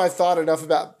don't know if I've thought enough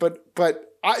about, but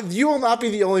you will not be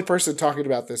the only person talking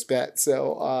about this bet.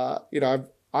 So,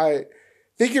 I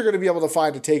think you're going to be able to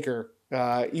find a taker.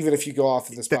 Even if you go off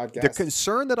in this podcast. The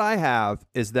concern that I have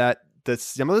is that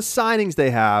some of the signings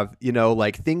they have,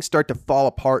 like things start to fall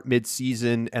apart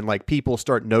mid-season and like people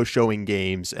start no-showing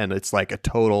games and it's like a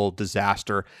total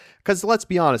disaster. Because let's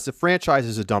be honest, the franchise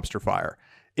is a dumpster fire.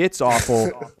 It's awful.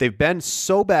 They've been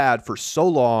so bad for so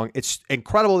long. It's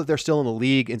incredible that they're still in the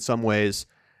league in some ways.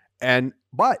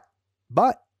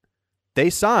 But they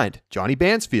signed Johnny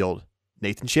Bansfield,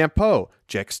 Nathan Champeau,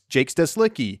 Jake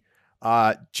Steslicki,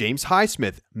 James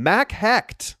Highsmith. Mac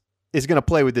Hecht is going to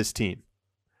play with this team.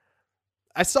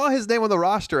 I saw his name on the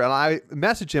roster and I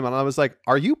messaged him and I was like,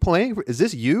 are you playing? Is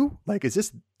this you? Like,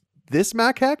 is this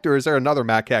Mac Hecht or is there another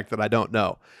Mac Hecht that I don't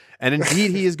know? And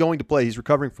indeed, he is going to play. He's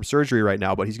recovering from surgery right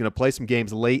now, but he's going to play some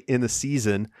games late in the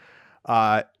season.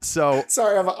 Sorry,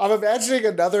 I'm imagining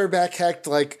another Mac Hecht.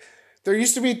 Like, there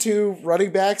used to be 2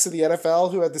 running backs in the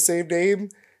NFL who had the same name.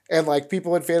 And like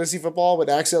people in fantasy football would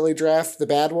accidentally draft the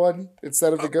bad one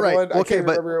instead of the good one. I can't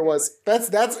remember who it was.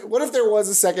 That's what if there was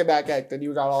a second Mac Hecht and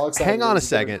you got all excited. Hang on a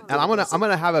second. And I'm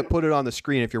gonna have it put it on the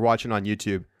screen if you're watching on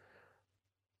YouTube.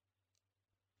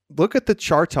 Look at the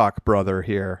Chartok brother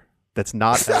here. That's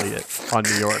not Elliott on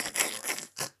New York.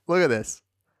 Look at this.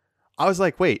 I was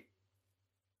like, wait,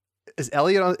 is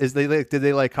Elliott on? Did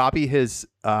they like copy his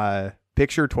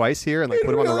picture twice here and like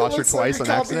put him on the roster twice on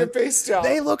accident?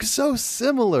 They look so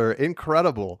similar.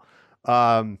 Incredible.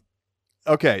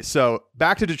 Okay, so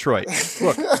back to Detroit.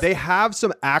 Look, they have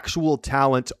some actual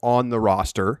talent on the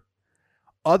roster.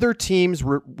 Other teams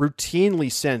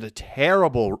routinely send a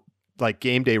terrible like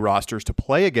game day rosters to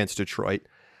play against Detroit.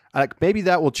 Maybe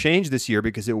that will change this year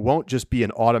because it won't just be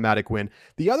an automatic win.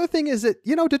 The other thing is that,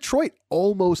 Detroit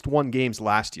almost won games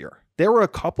last year. There were a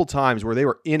couple times where they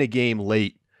were in a game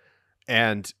late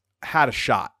and had a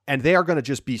shot. And they are going to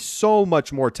just be so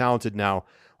much more talented now.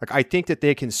 Like, I think that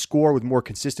they can score with more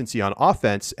consistency on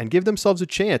offense and give themselves a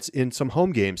chance in some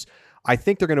home games. I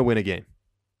think they're going to win a game.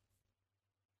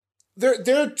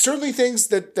 There are certainly things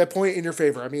that point in your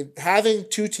favor. I mean, having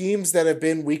 2 teams that have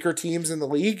been weaker teams in the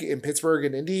league in Pittsburgh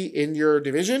and Indy in your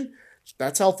division,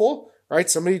 that's helpful, right?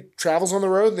 Somebody travels on the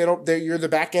road and you're the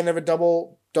back end of a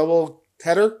double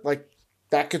header. Like,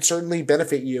 that could certainly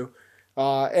benefit you.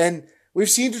 And we've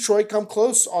seen Detroit come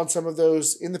close on some of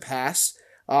those in the past.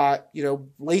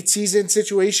 Late season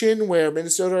situation where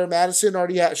Minnesota or Madison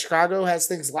Chicago has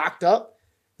things locked up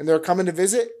and they're coming to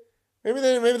visit. Maybe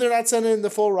they're not sending in the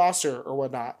full roster or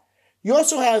whatnot. You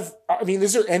also have,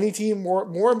 is there any team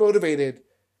more motivated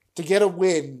to get a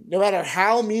win, no matter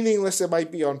how meaningless it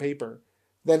might be on paper,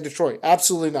 than Detroit?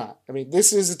 Absolutely not. I mean,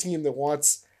 this is a team that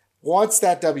wants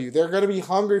that W. They're going to be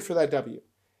hungry for that W.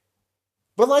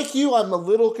 But like you, I'm a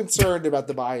little concerned about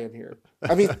the buy-in here.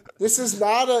 I mean, this is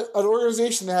not an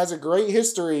organization that has a great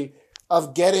history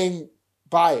of getting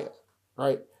buy-in,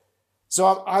 right?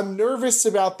 So I'm nervous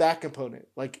about that component.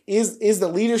 Like, is the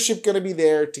leadership going to be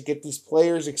there to get these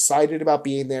players excited about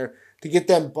being there, to get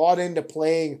them bought into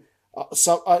playing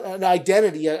an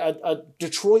identity, a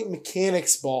Detroit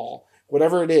mechanics ball,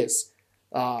 whatever it is?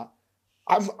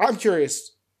 I'm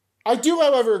curious. I do,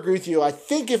 however, agree with you. I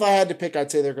think if I had to pick,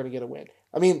 I'd say they're going to get a win.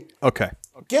 I mean, okay,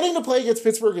 getting to play against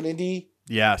Pittsburgh and Indy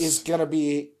is going to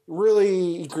be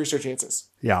really increase their chances.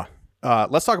 Yeah.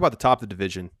 Let's talk about the top of the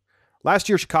division. Last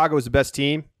year, Chicago was the best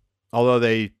team, although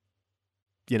they,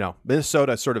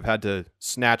 Minnesota sort of had to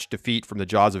snatch defeat from the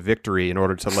jaws of victory in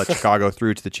order to let Chicago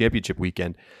through to the championship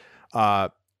weekend.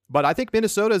 But I think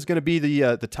Minnesota is going to be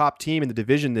the top team in the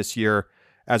division this year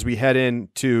as we head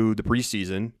into the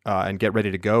preseason and get ready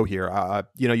to go here.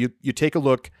 You take a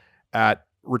look at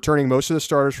returning most of the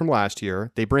starters from last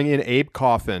year. They bring in Abe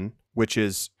Coffin, which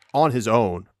is on his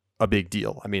own a big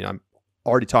deal. I mean, I'm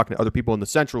already talking to other people in the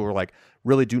Central who are like,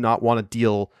 really do not want to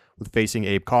deal with facing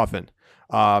Abe Coffin.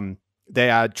 They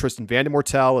had Tristan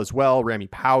Vandemortel as well, Rami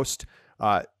Paust.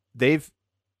 They've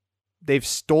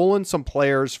stolen some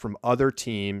players from other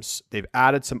teams. They've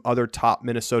added some other top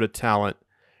Minnesota talent,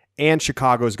 and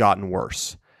Chicago's gotten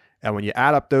worse. And when you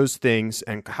add up those things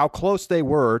and how close they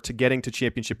were to getting to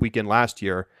championship weekend last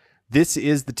year, this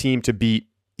is the team to beat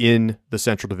in the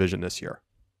Central Division this year.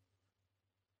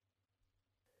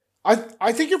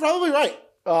 I think you're probably right.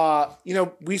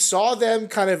 we saw them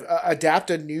kind of adapt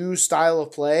a new style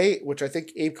of play, which I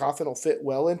think Abe Coffin will fit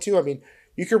well into. I mean,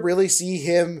 you could really see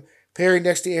him pairing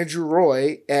next to Andrew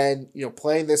Roy and,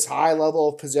 playing this high level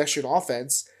of possession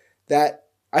offense that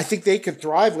I think they could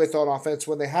thrive with on offense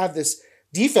when they have this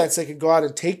defense that can go out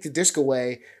and take the disc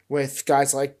away with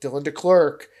guys like Dylan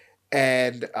DeClerc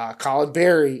and Colin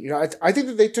Berry. I think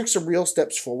that they took some real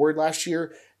steps forward last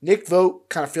year. Nick Vogt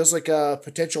kind of feels like a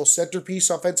potential centerpiece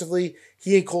offensively.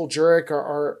 He and Cole Jurek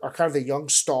are kind of the young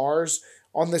stars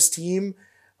on this team.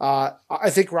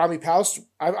 I think Rami Paust,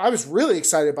 I was really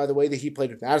excited by the way that he played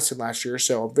with Madison last year,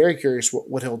 so I'm very curious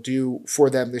what he'll do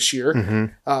for them this year.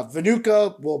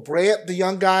 Vanuka, Will Brandt, the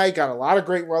young guy, got a lot of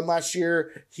great run last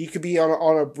year. He could be on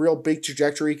a real big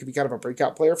trajectory. He could be kind of a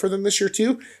breakout player for them this year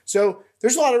too. So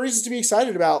there's a lot of reasons to be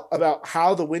excited about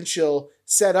how the wind chill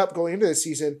set up going into the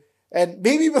season. And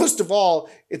maybe most of all,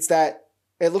 it's that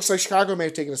it looks like Chicago may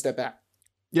have taken a step back.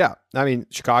 Yeah. I mean,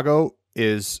 Chicago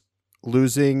is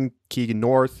losing Keegan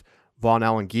North, Vaughn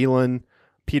Allen Gielan,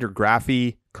 Peter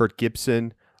Graffey, Kurt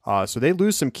Gibson. So they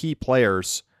lose some key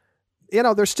players.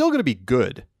 They're still going to be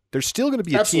good. They're still going to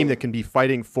be a team that can be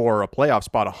fighting for a playoff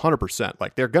spot 100%.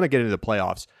 Like, they're going to get into the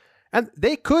playoffs. And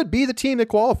they could be the team that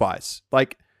qualifies.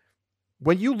 Like,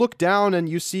 when you look down and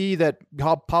you see that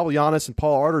Pavlianis and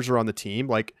Paul Arders are on the team,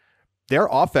 like, their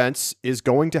offense is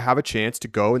going to have a chance to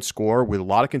go and score with a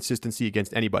lot of consistency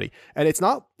against anybody. And it's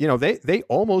not, they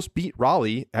almost beat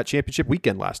Raleigh at championship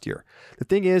weekend last year. The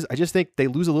thing is, I just think they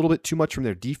lose a little bit too much from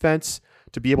their defense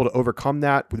to be able to overcome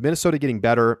that. With Minnesota getting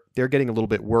better, they're getting a little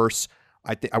bit worse.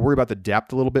 I worry about the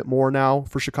depth a little bit more now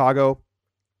for Chicago.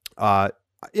 I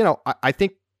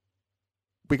think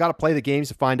we got to play the games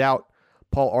to find out.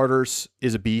 Paul Arders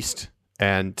is a beast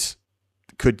and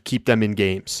could keep them in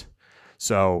games.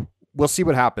 So we'll see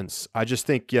what happens. I just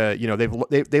think,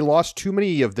 they lost too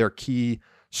many of their key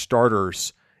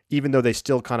starters, even though they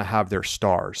still kind of have their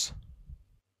stars.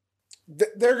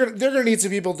 They're gonna need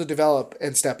some people to develop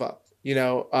and step up.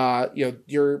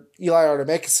 Your Eli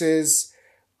Artemikises,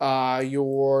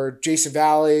 your Jason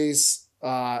Valleys.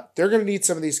 They're gonna need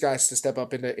some of these guys to step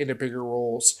up into bigger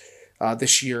roles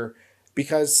this year,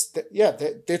 because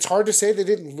it's hard to say they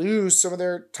didn't lose some of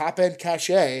their top end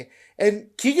cachet. And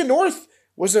Keegan North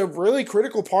was a really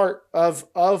critical part of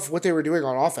what they were doing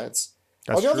on offense.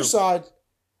 That's on the true. other side,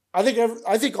 I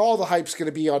think all the hype's going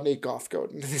to be on Nate Goff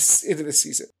going into this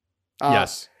season.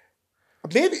 Yes,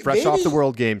 maybe off the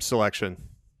World Games selection.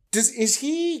 Is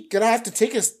he going to have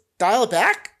to dial it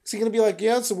back? Is he going to be like,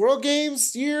 it's the World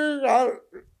Games year? I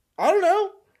don't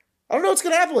know. I don't know what's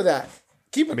going to happen with that.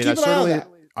 Keep an eye on that.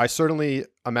 I certainly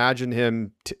imagine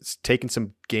him taking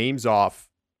some games off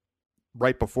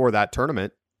right before that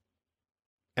tournament.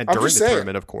 And during the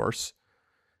tournament, of course.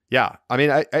 Yeah. I mean,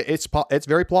 it's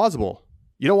very plausible.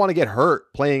 You don't want to get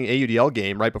hurt playing AUDL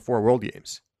game right before World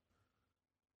Games.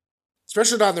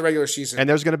 Especially not in the regular season. And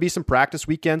there's going to be some practice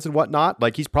weekends and whatnot.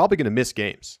 Like, he's probably going to miss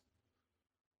games.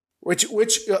 Which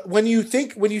when you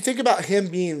think about him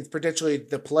being potentially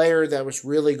the player that was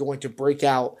really going to break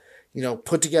out,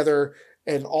 put together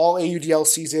an all AUDL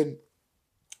season,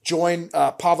 join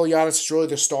Pavlianis is really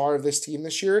the star of this team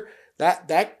this year,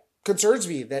 that concerns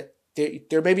me that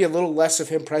there may be a little less of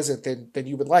him present than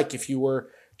you would like if you were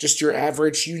just your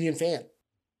average Union fan.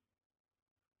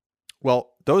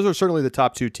 Well, those are certainly the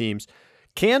top two teams.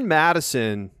 Can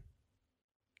Madison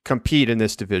compete in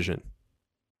this division?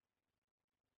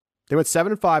 They went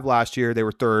 7-5 last year. They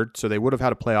were third, so they would have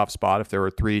had a playoff spot if there were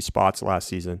 3 spots last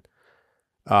season.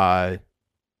 Can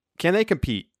they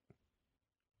compete?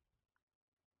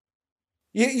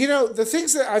 The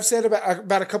things that I've said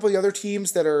about a couple of the other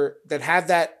teams that have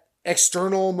that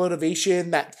external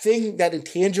motivation, that thing, that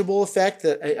intangible effect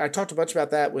that I talked a bunch about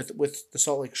that with the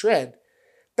Salt Lake Shred.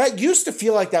 That used to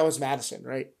feel like that was Madison,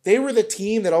 right? They were the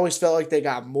team that always felt like they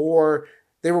got more.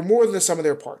 They were more than the sum of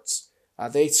their parts.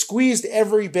 They squeezed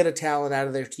every bit of talent out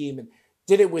of their team and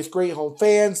did it with great home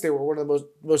fans. They were one of the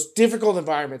most difficult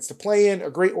environments to play in, a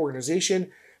great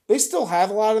organization. They still have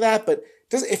a lot of that, but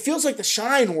it feels like the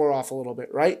shine wore off a little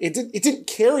bit, right? It didn't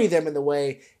carry them in the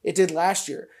way it did last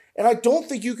year. And I don't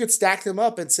think you could stack them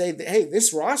up and say that, hey,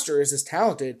 this roster is as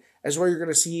talented as what you're going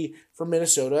to see from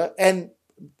Minnesota and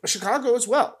Chicago as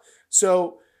well.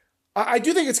 So I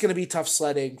do think it's going to be tough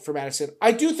sledding for Madison.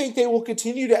 I do think they will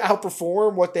continue to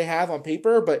outperform what they have on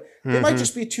paper, but they might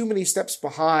just be too many steps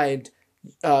behind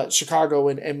Chicago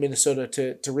and Minnesota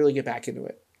to really get back into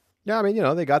it. Yeah, I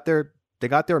mean, they got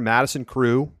their Madison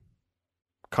crew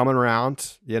coming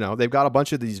around. They've got a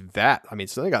bunch of these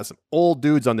so they got some old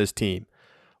dudes on this team.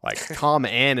 Like Tom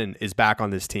Annan is back on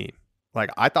this team.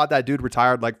 Like, I thought that dude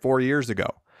retired like 4 years ago.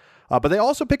 But they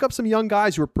also pick up some young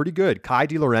guys who are pretty good. Kai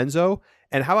DiLorenzo.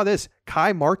 And how about this?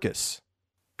 Kai Marcus.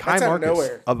 That's out of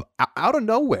nowhere. Out of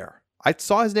nowhere. I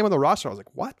saw his name on the roster. I was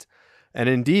like, what? And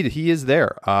indeed, he is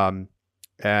there.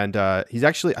 And he's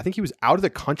actually, I think he was out of the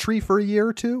country for a year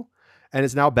or two and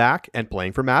is now back and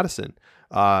playing for Madison.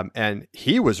 And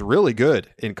he was really good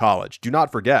in college. Do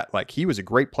not forget, like, he was a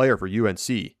great player for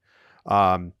UNC.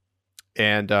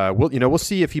 We'll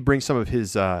see if he brings some of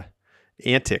his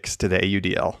antics to the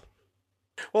AUDL.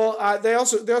 Well, they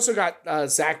also got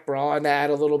Zach Braun to add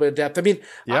a little bit of depth. I mean,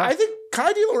 yeah. I think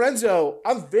Kai DiLorenzo,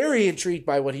 I'm very intrigued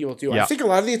by what he will do. Yeah. I think a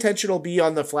lot of the attention will be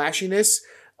on the flashiness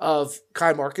of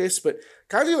Kai Marcus, but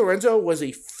Kai DiLorenzo was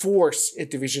a force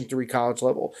at Division III college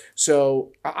level.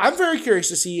 So I'm very curious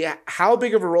to see how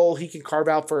big of a role he can carve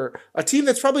out for a team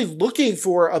that's probably looking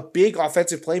for a big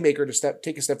offensive playmaker to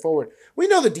take a step forward. We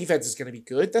know the defense is going to be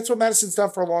good. That's what Madison's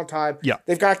done for a long time. Yeah.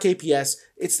 They've got KPS.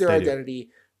 It's their identity.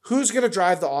 Who's going to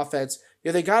drive the offense?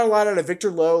 They got a lot out of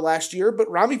Victor Lowe last year, but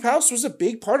Rami Paus was a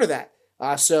big part of that.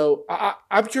 So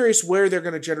I'm curious where they're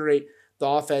going to generate the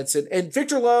offense. And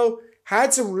Victor Lowe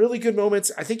had some really good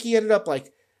moments. I think he ended up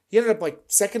like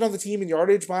second on the team in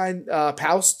yardage behind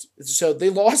Paus. So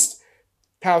they lost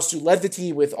Paus, who led the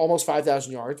team with almost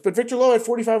 5,000 yards. But Victor Lowe had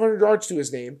 4,500 yards to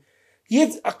his name. He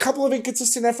had a couple of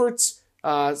inconsistent efforts,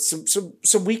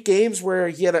 some weak games where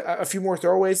he had a few more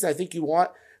throwaways than I think you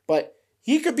want. But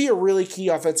he could be a really key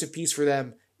offensive piece for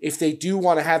them if they do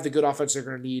want to have the good offense they're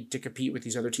going to need to compete with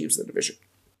these other teams in the division.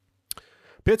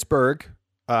 Pittsburgh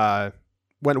went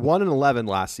 1-11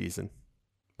 last season,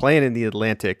 playing in the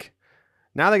Atlantic.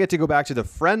 Now they get to go back to the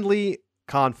friendly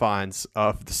confines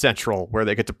of the Central, where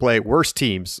they get to play worse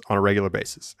teams on a regular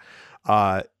basis.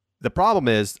 The problem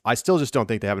is, I still just don't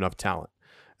think they have enough talent.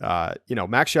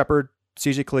 Max Shepard,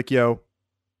 CJ Colicchio,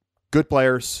 good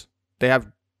players. They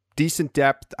have decent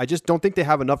depth. I just don't think they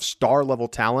have enough star level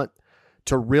talent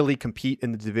to really compete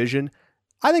in the division.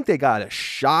 I think they got a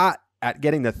shot at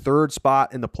getting the third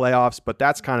spot in the playoffs, but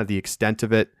that's kind of the extent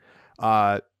of it.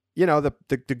 The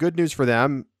good news for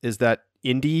them is that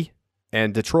Indy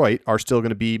and Detroit are still going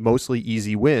to be mostly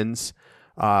easy wins.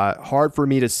 Hard for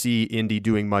me to see Indy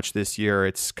doing much this year.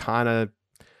 It's kind of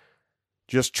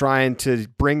just trying to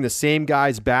bring the same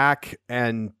guys back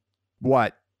and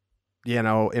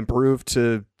improve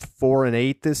to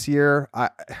 4-8 this year.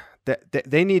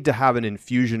 They need to have an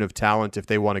infusion of talent if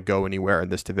they want to go anywhere in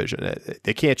this division.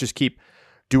 They can't just keep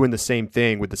doing the same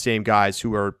thing with the same guys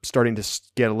who are starting to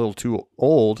get a little too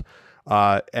old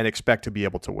and expect to be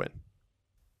able to win.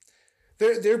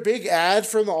 Their big ad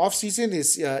from the offseason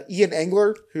is Ian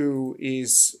Engler, who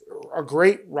is a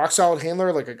great rock-solid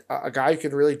handler, like a guy who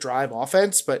can really drive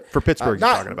offense. But for Pittsburgh, you're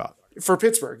talking about. For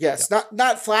Pittsburgh, yes. Yeah.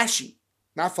 Not flashy.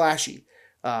 Not flashy.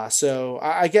 So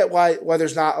I get why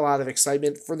there's not a lot of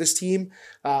excitement for this team.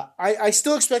 I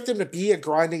still expect them to be a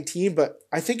grinding team, but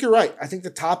I think you're right. I think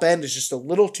the top end is just a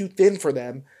little too thin for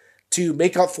them to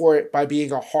make up for it by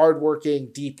being a hardworking,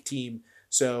 deep team.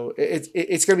 So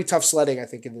it's going to be tough sledding, I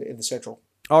think, in the Central.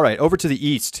 All right, over to the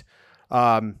East.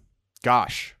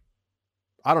 Gosh,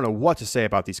 I don't know what to say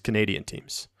about these Canadian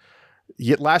teams.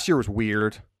 Last year was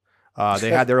weird.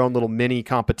 They had their own little mini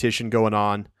competition going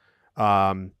on.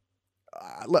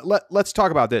 Let's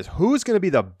talk about this. Who's going to be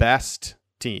the best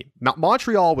team?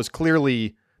 Montreal was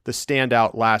clearly the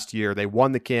standout last year. They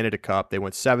won the Canada Cup. They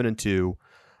went 7-2. Do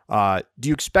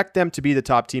you expect them to be the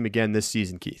top team again this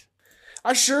season, Keith?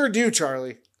 I sure do,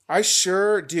 Charlie. I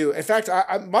sure do. In fact,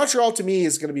 Montreal to me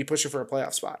is going to be pushing for a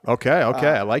playoff spot. Okay,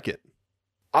 I like it.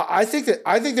 I think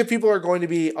that people are going to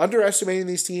be underestimating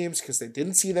these teams because they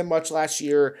didn't see them much last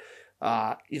year.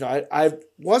 I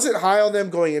wasn't high on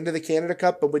them going into the Canada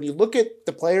Cup, but when you look at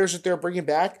the players that they're bringing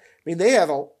back, I mean, they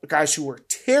have guys who were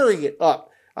tearing it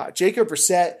up. Jacob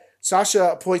Brissett,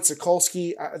 Sasha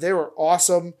Poit-Sokolski, they were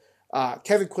awesome.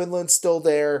 Kevin Quinlan's still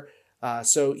there.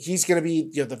 So he's going to be,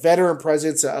 the veteran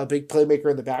presence, a big playmaker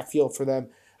in the backfield for them.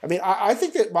 I mean, I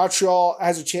think that Montreal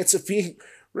has a chance of being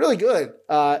really good.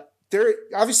 They're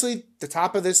obviously the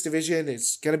top of this division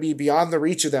is going to be beyond the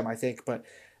reach of them, I think, but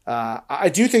I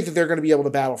do think that they're going to be able to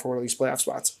battle for one of these playoff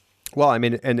spots. Well, I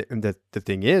mean, and the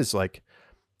thing is, like,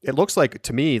 it looks like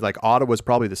to me like Ottawa's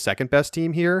probably the second best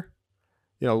team here.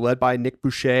 Led by Nick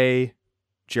Boucher,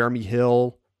 Jeremy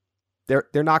Hill.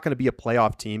 They're not going to be a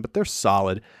playoff team, but they're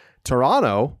solid.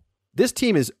 Toronto, this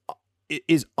team is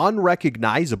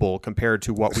unrecognizable compared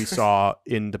to what we saw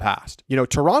in the past.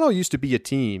 Toronto used to be a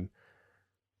team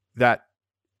that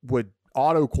would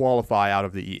auto qualify out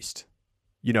of the East.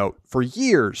 For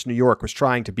years, New York was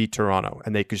trying to beat Toronto,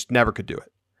 and they just never could do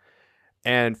it.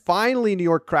 And finally, New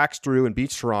York cracks through and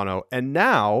beats Toronto. And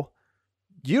now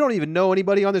you don't even know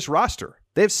anybody on this roster.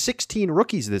 They have 16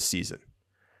 rookies this season.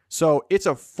 So it's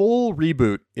a full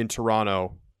reboot in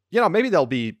Toronto. Maybe they'll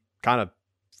be kind of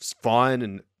fun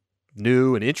and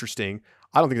new and interesting.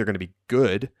 I don't think they're going to be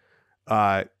good.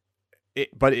 But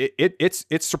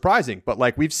it's surprising. But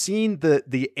like we've seen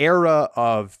the era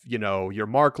of, your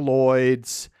Mark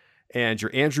Lloyds and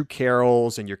your Andrew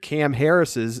Carrolls and your Cam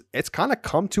Harrises, it's kind of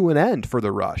come to an end for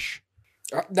the Rush.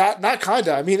 Not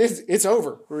kinda. I mean, it's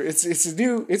over. It's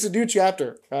a new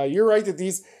chapter. You're right that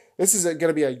this is going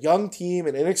to be a young team,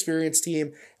 an inexperienced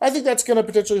team. I think that's going to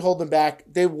potentially hold them back.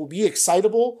 They will be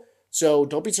excitable, so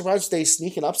don't be surprised if they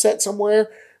sneak an upset somewhere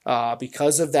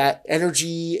because of that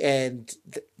energy and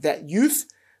that youth.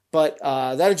 But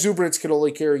that exuberance can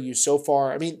only carry you so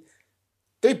far. I mean,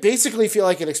 they basically feel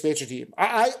like an expansion team.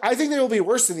 I think they will be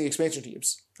worse than the expansion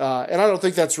teams, and I don't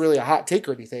think that's really a hot take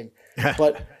or anything.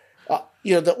 But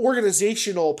the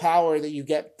organizational power that you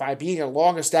get by being a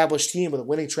long-established team with a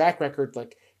winning track record,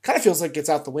 like, kind of feels like it's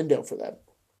out the window for them.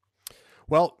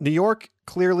 Well, New York,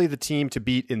 clearly the team to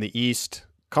beat in the East,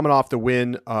 coming off the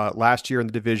win last year in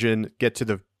the division, get to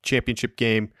the championship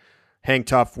game, hang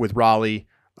tough with Raleigh,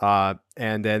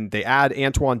 and then they add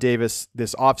Antoine Davis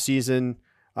this offseason.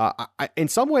 In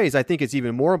some ways, I think it's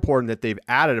even more important that they've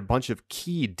added a bunch of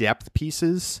key depth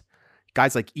pieces,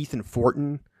 guys like Ethan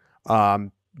Fortin,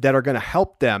 that are going to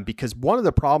help them, because one of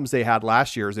the problems they had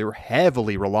last year is they were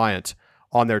heavily reliant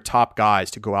on their top guys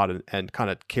to go out and kind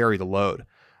of carry the load.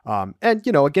 And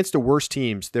against the worst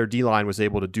teams, their D-line was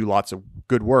able to do lots of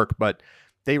good work, but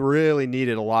they really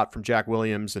needed a lot from Jack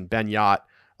Williams and Ben Yacht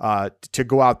to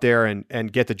go out there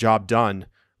and get the job done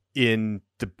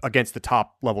against the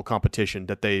top level competition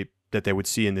that they would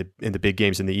see in the big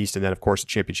games in the East, and then of course the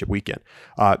championship weekend.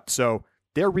 So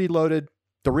they're reloaded.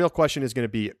 The real question is going to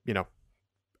be,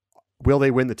 will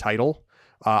they win the title?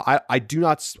 I do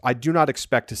not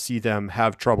expect to see them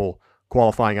have trouble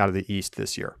qualifying out of the East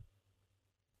this year.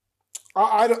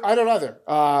 I don't either.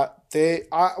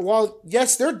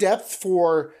 Yes, their depth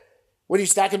for when you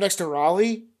stack them next to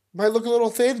Raleigh might look a little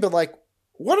thin, but like,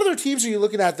 what other teams are you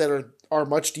looking at that are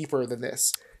much deeper than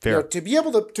this? Fair. To be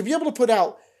able to put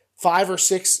out 5 or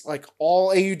 6 like all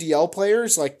AUDL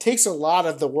players like takes a lot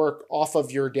of the work off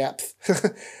of your depth,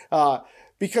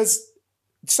 because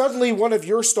suddenly one of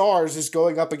your stars is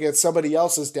going up against somebody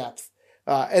else's depth.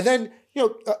 And then,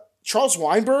 Charles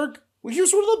Weinberg, he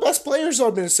was one of the best players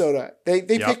on Minnesota. They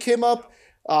pick him up.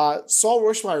 Saul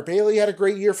Rushmeyer-Bailey had a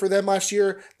great year for them last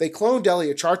year. They cloned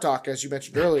Elliot Chartok, as you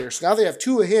mentioned earlier. So now they have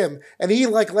 2 of him, and he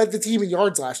led the team in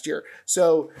yards last year.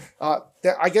 So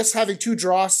I guess having 2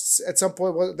 Drosts at some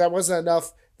point, that wasn't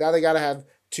enough. Now they got to have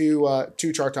two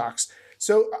Chartoks.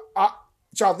 So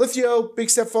John Lithio, big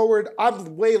step forward.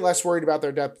 I'm way less worried about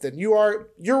their depth than you are.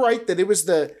 You're right that it was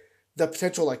the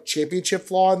potential like championship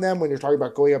flaw in them when you're talking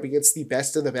about going up against the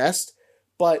best of the best.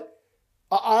 But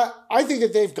I think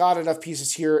that they've got enough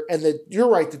pieces here, and that you're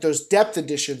right that those depth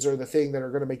additions are the thing that are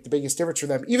going to make the biggest difference for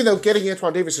them. Even though getting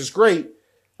Antoine Davis is great,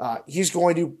 he's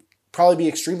going to probably be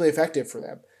extremely effective for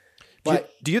them. But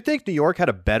do you think New York had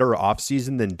a better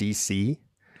offseason than DC?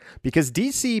 Because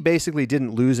DC basically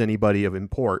didn't lose anybody of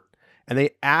import, and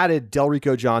they added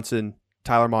Delrico Johnson,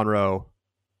 Tyler Monroe,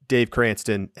 Dave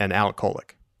Cranston, and Alec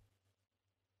Kolick.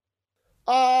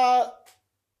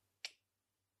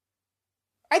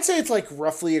 I'd say it's like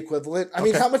roughly equivalent. I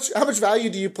mean, how much value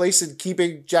do you place in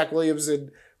keeping Jack Williams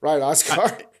and Ryan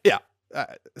Oscar?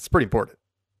 It's pretty important.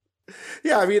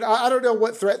 Yeah, I mean, I don't know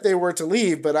what threat they were to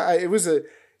leave, but it was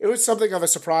something of a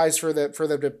surprise for them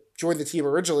to join the team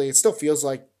originally. It still feels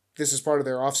like this is part of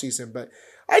their offseason, but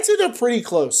I'd say they're pretty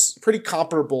close, pretty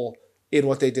comparable in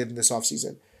what they did in this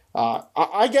offseason.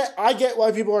 I get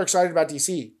why people are excited about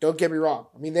DC. Don't get me wrong.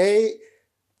 I mean, they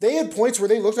had points where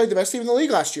they looked like the best team in the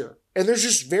league last year. And there's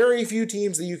just very few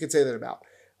teams that you can say that about.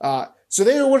 So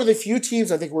they are one of the few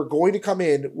teams I think we're going to come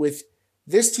in with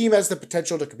this team has the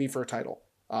potential to compete for a title.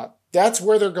 That's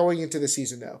where they're going into the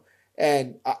season, though.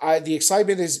 And the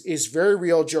excitement is very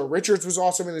real. Joe Richards was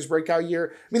awesome in his breakout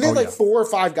year. I mean, they had 4 or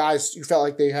 5 guys who felt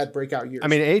like they had breakout years. I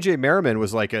mean, AJ Merriman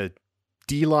was like a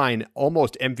D-line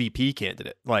almost MVP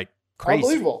candidate. Like, crazy.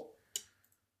 Unbelievable.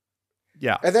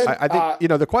 Yeah. And then I think,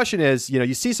 the question is,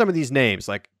 you see some of these names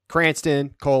like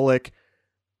Cranston, Kolick.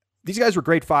 These guys were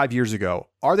great 5 years ago.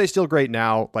 Are they still great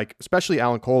now? Like, especially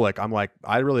Alan Kolick. I'm like,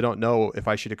 I really don't know if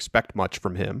I should expect much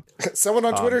from him. Someone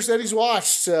on Twitter said he's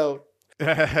washed, so.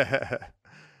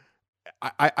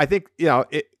 I think,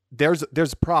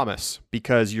 there's promise,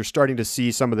 because you're starting to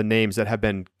see some of the names that have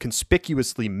been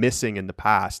conspicuously missing in the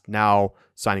past now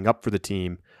signing up for the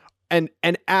team and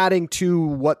adding to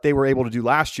what they were able to do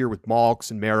last year with Malks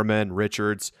and Merriman,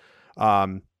 Richards.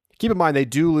 Keep in mind, they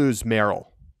do lose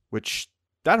Merrill, which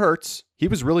that hurts. He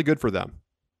was really good for them.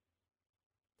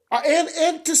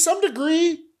 And to some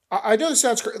degree, I know this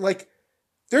sounds like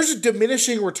there's a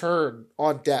diminishing return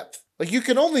on depth. Like, you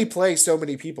can only play so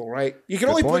many people, right? You can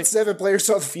only put 7 players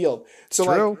on the field. So,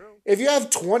 like, if you have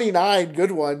 29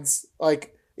 good ones,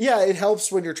 like, yeah, it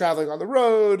helps when you're traveling on the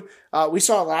road. We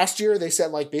saw it last year. They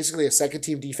sent, like, basically a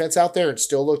second-team defense out there and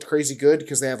still looked crazy good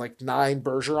because they had, like, 9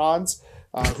 Bergerons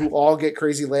who all get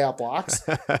crazy layout blocks.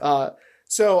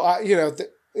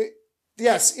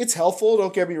 Yes, it's helpful,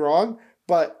 don't get me wrong,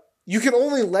 but you can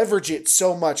only leverage it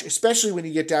so much, especially when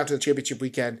you get down to the championship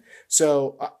weekend.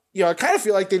 So, I kind of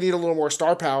feel like they need a little more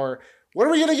star power. What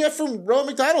are we going to get from Rowan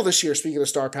McDonald this year, speaking of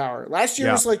star power? Last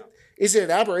year was like, is it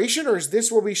an aberration, or is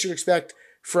this what we should expect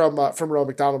from Rowan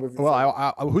McDonald moving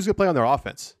forward? Who's going to play on their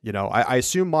offense? I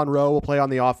assume Monroe will play on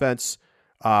the offense.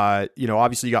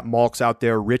 Obviously you got Malks out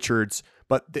there, Richards.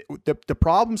 But the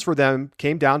problems for them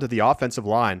came down to the offensive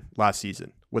line last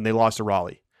season when they lost to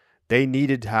Raleigh. They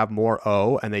needed to have more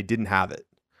O, and they didn't have it.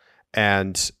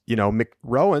 And,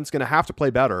 Rowan's going to have to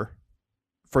play better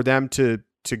for them to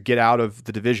get out of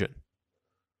the division.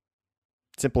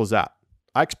 Simple as that.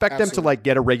 I expect them to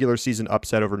get a regular season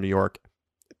upset over New York,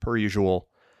 per usual,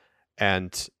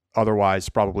 and otherwise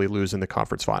probably lose in the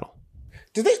conference final.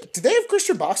 Did they have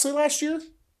Christian Boxley last year?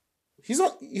 He's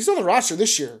on the roster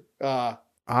this year. I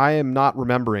am not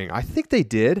remembering. I think they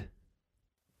did.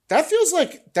 That feels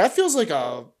like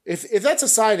if that's a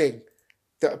signing,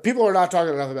 people are not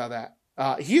talking enough about that.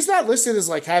 He's not listed as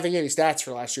having any stats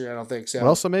for last year. I don't think so.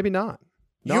 Well, so maybe not.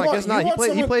 No, I guess not.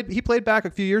 He played back a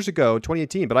few years ago,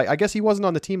 2018, but I guess he wasn't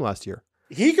on the team last year.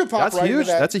 He could pop right into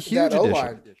that. That's a huge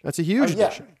addition. That's a huge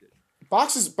addition.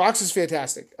 Box is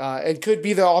fantastic and could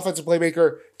be the offensive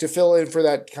playmaker to fill in for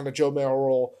that kind of Joe Merrill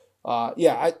role. I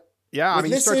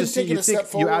mean, you start to see. You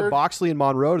add Boxley and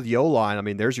Monroe to the O line. I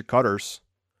mean, there's your cutters.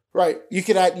 Right. You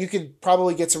could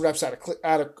probably get some reps out of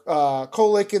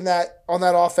Kolick on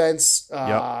that offense.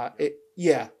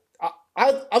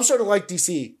 I'm starting to like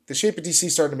DC. The shape of DC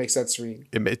is starting to make sense to me.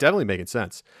 It's definitely making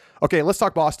sense. Okay, let's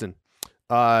talk Boston.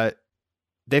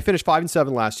 They finished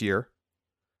 5-7 last year.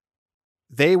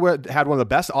 They had one of the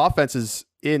best offenses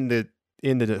in the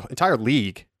entire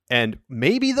league, and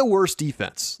maybe the worst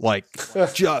defense.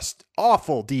 Just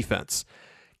awful defense.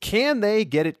 Can they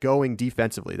get it going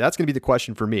defensively? That's going to be the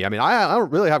question for me. I mean, I don't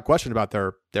really have a question about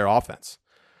their offense.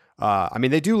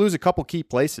 They do lose a couple key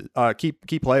players.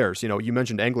 You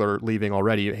mentioned Engler leaving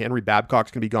already. Henry Babcock's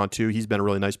going to be gone too. He's been a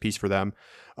really nice piece for them.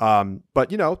 But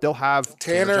they'll have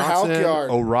Tanner Johnson,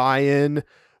 Halkyard, Orion,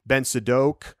 Ben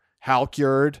Sadok,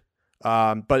 Halkyard.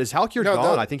 But is Halkyard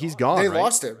gone? I think he's gone. They right?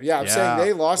 lost him. Yeah, I'm saying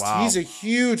they lost. Wow. He's a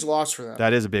huge loss for them.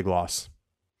 That is a big loss.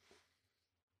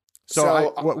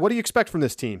 So what do you expect from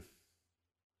this team?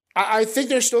 I think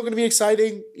they're still going to be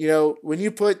exciting. When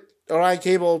you put Orion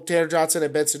Cable, Tanner Johnson,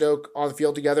 and Ben Sadok on the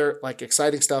field together,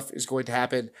 exciting stuff is going to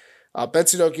happen. Ben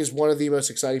Sadok is one of the most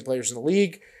exciting players in the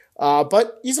league,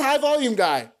 but he's a high-volume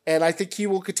guy, and I think he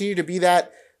will continue to be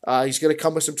that. He's going to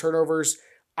come with some turnovers.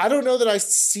 I don't know that I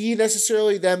see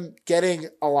necessarily them getting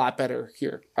a lot better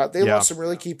here. They lost some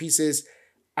really key pieces.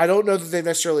 I don't know that they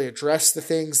necessarily addressed the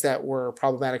things that were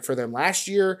problematic for them last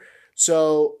year.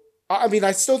 So,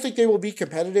 I still think they will be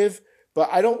competitive, but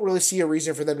I don't really see a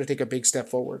reason for them to take a big step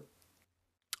forward.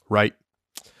 Right.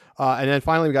 And then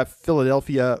finally, we got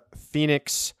Philadelphia,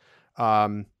 Phoenix.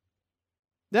 They're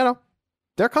kind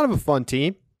of a fun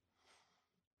team.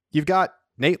 You've got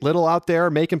Nate Little out there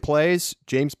making plays,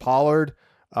 James Pollard,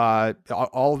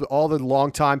 all the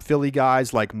longtime Philly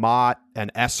guys like Mott and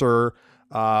Esser.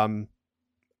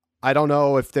 I don't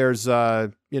know if there's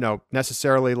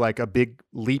necessarily a big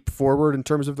leap forward in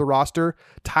terms of the roster.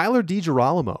 Tyler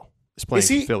DiGirolamo is playing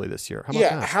for Philly this year. How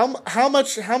about that?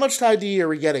 How much Ty D are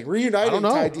we getting? Reuniting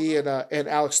Ty D and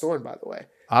Alex Thorne, by the way.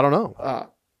 I don't know.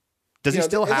 Does he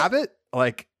still have it?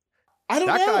 I don't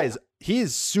know. That guy he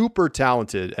is super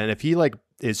talented, and if he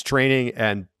is training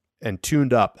and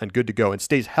tuned up and good to go and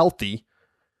stays healthy,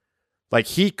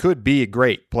 he could be a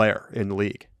great player in the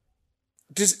league.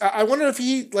 I wonder if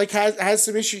he has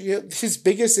some issue. His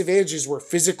biggest advantages were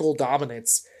physical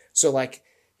dominance. So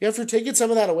if you're taking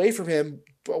some of that away from him,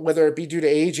 whether it be due to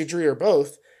age, injury, or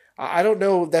both, I don't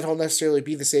know that he'll necessarily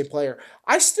be the same player.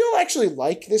 I still actually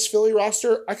like this Philly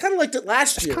roster. I kind of liked it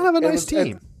last year. It's kind of a nice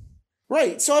team.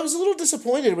 Right. So I was a little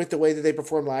disappointed with the way that they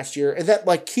performed last year. And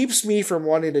that keeps me from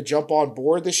wanting to jump on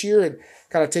board this year and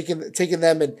kind of taking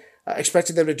them and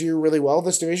expecting them to do really well in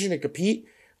this division and compete.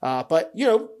 But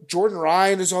Jordan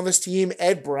Ryan is on this team.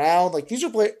 Ed Brown, these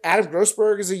are Adam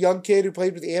Grossberg is a young kid who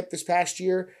played with the AMP this past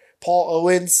year. Paul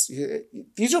Owens.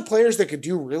 These are players that could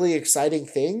do really exciting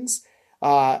things.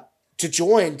 To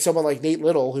join someone like Nate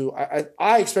Little, who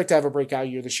I expect to have a breakout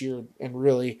year this year and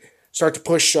really start to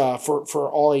push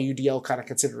for all AUDL kind of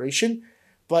consideration.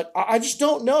 But I just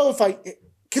don't know if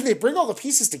can they bring all the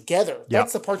pieces together? Yep.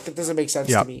 That's the part that doesn't make sense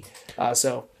to me. All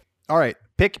right,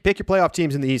 pick your playoff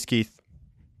teams in the East, Keith,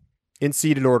 in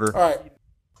seeded order. All right.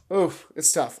 Oof,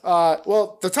 it's tough.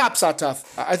 Well, the top's not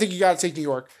tough. I think you got to take New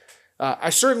York.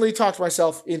 I certainly talked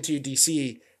myself into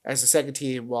DC as the second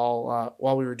team while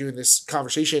we were doing this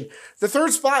conversation. The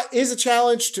third spot is a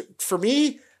challenge for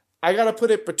me. I got to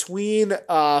put it between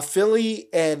Philly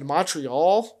and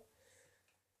Montreal.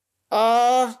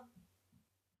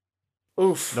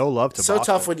 Oof. No love to so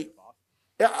Boston. Tough when you.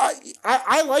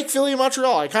 I like Philly and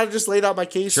Montreal. I kind of just laid out my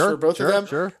case for both of them.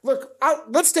 Sure. Look,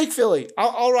 let's take Philly.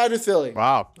 I'll ride with Philly.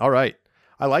 Wow. All right.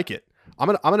 I like it.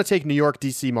 I'm gonna take New York,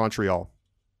 DC, Montreal.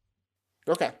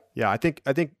 Okay. Yeah, I think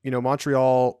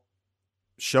Montreal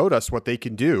showed us what they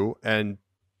can do, and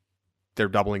they're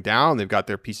doubling down. They've got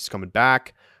their pieces coming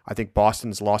back. I think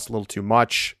Boston's lost a little too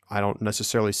much. I don't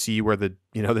necessarily see where the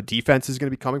defense is going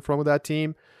to be coming from with that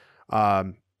team.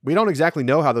 We don't exactly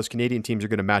know how those Canadian teams are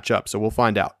going to match up, so we'll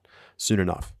find out soon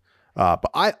enough. But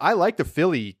I like the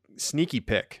Philly sneaky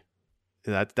pick.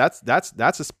 That's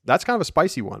kind of a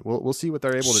spicy one. We'll see what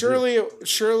they're able to do.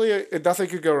 Surely, nothing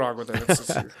could go wrong with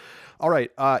it. All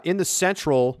right, in the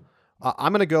Central,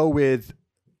 I'm going to go with,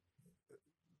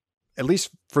 at least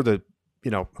for the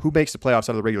who makes the playoffs out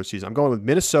of the regular season. I'm going with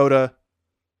Minnesota,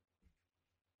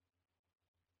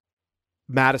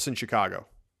 Madison, Chicago.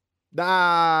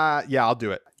 Yeah, I'll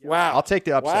do it. Wow. I'll take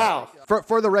the upset. Wow.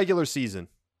 For the regular season.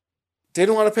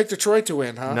 Didn't want to pick Detroit to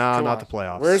win, huh? No, not the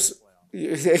playoffs.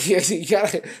 You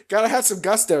gotta have some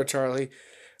gusto, Charlie.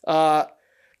 I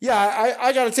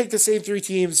gotta take the same three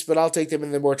teams, but I'll take them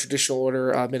in the more traditional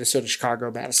order: Minnesota,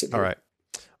 Chicago, Madison. All right.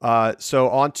 So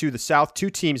on to the South. Two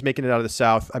teams making it out of the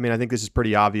South. I mean, I think this is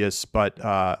pretty obvious, but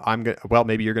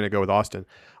maybe you're gonna go with Austin.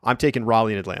 I'm taking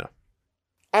Raleigh and Atlanta.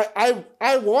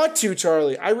 I want to,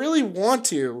 Charlie. I really want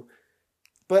to,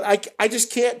 but I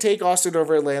just can't take Austin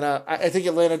over Atlanta. I think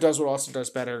Atlanta does what Austin does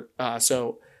better.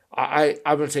 So I'm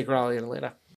going to take Raleigh and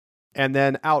Atlanta. And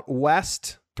then out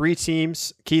west, three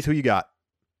teams. Keith, who you got?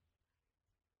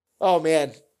 Oh,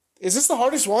 man. Is this the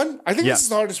hardest one? I think this is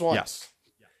the hardest one. Yes.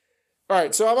 All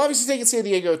right, so I'm obviously taking San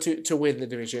Diego to win the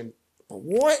division. But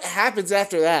what happens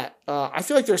after that? I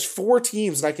feel like there's four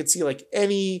teams, and I could see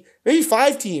maybe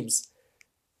five teams.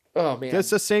 Oh, man. It's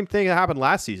the same thing that happened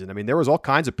last season. I mean, there was all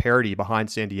kinds of parity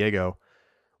behind San Diego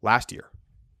last year.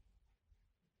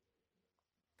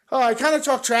 Oh, I kind of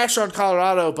talk trash on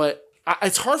Colorado, but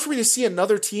it's hard for me to see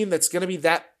another team that's going to be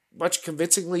that much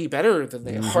convincingly better than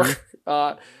they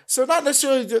are. So not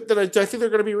necessarily that I think they're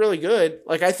going to be really good.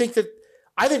 I think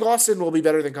Austin will be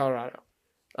better than Colorado.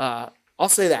 I'll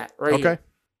say that right here. Okay.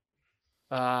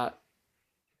 But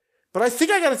I think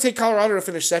I got to take Colorado to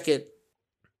finish second.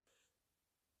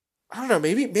 I don't know.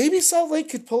 Maybe Salt Lake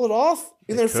could pull it off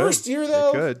in their first year,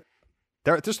 though. They could.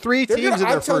 There's three teams in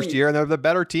their first year, and they're the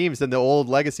better teams than the old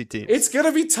legacy teams. It's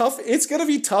gonna be tough. It's gonna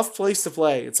be a tough place to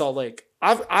play in Salt Lake.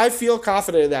 I feel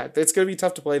confident in that. It's gonna be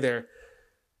tough to play there.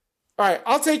 All right,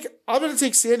 I'm gonna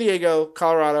take San Diego,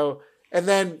 Colorado, and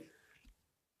then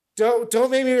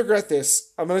don't make me regret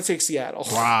this. I'm gonna take Seattle.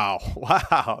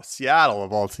 Wow, Seattle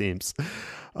of all teams.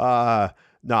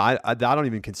 No, I don't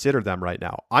even consider them right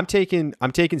now. I'm taking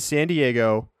San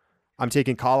Diego, I'm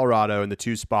taking Colorado in the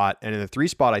 2 spot, and in the 3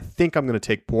 spot, I think I'm going to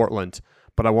take Portland,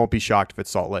 but I won't be shocked if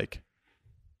it's Salt Lake.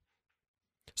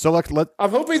 So I'm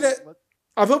hoping that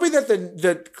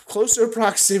the closer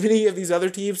proximity of these other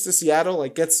teams to Seattle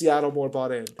gets Seattle more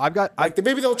bought in.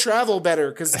 Maybe they'll travel better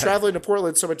because traveling to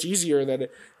Portland is so much easier than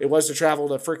it was to travel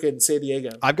to freaking San Diego.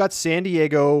 I've got San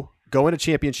Diego going to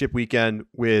championship weekend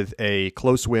with a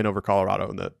close win over Colorado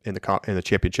in the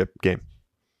championship game.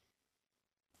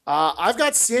 I've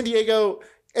got San Diego,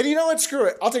 and you know what? Screw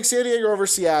it. I'll take San Diego over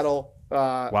Seattle.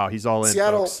 Wow, he's all in.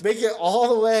 Seattle, folks. Make it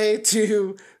all the way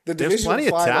to the division. There's plenty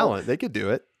final. of talent. They could do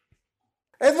it.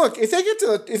 And look, if they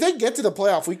get to the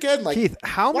playoff weekend, Keith,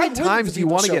 how many times do you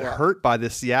want to get hurt by the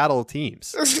Seattle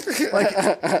teams?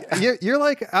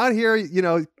 You're out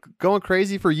here, going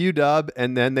crazy for UW,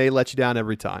 and then they let you down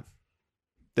every time.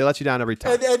 They let you down every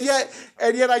time. And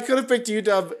yet I could have picked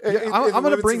UW. I'm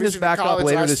going to bring this back up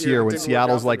later this year when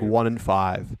Seattle's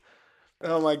 1-5.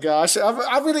 Oh my gosh.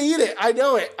 I'm going to eat it. I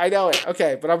know it.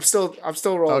 Okay. But I'm still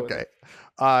rolling. Okay.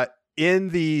 In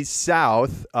the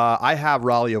South, I have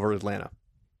Raleigh over Atlanta.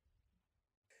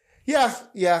 Yeah.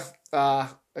 I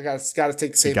got to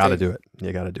take the same thing.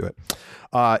 You got to do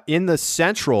it. In the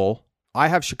Central, I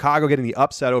have Chicago getting the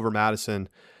upset over Madison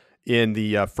in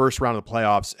the first round of the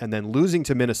playoffs and then losing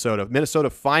to Minnesota. Minnesota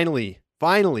finally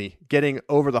getting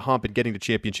over the hump and getting to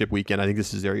championship weekend. I think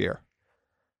this is their year.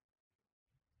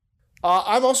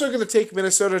 I'm also going to take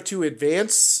Minnesota to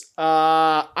advance.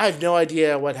 I have no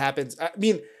idea what happens. I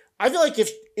mean, I feel like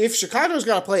if Chicago's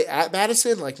got to play at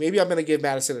Madison, like maybe I'm going to give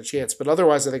Madison a chance, but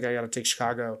otherwise I think I got to take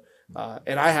Chicago.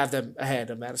 And I have them ahead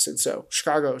of Madison. So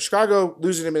Chicago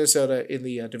losing to Minnesota in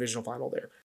the divisional final there.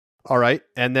 All right.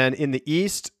 And then in the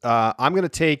East, I'm going to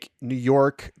take New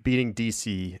York beating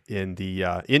DC in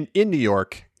the in New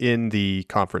York in the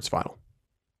conference final.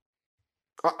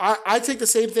 I think the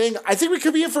same thing. I think we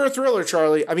could be in for a thriller,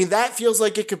 Charlie. I mean, that feels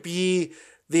like it could be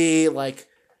the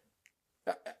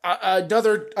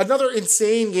another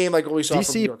insane game like what we saw DC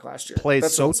from New York last year.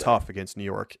 Plays so tough against New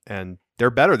York, and they're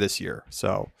better this year.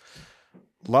 So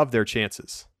love their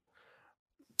chances.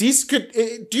 DC could.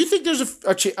 Do you think there's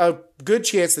a good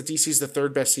chance that DC is the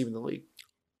third best team in the league?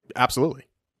 Absolutely.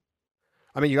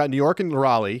 I mean, you got New York and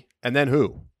Raleigh, and then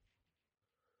who?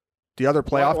 The other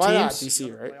playoff why not teams?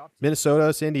 DC, right?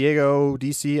 Minnesota, San Diego,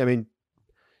 DC. I mean,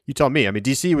 you tell me. I mean,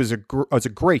 DC was a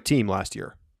great team last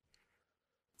year.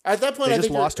 At that point, they I just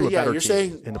think lost to a better team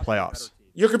saying in the playoffs.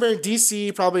 You're comparing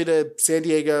DC probably to San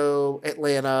Diego,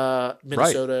 Atlanta,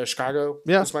 Minnesota, right. Chicago.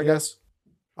 Yeah, that's my guess.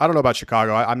 I don't know about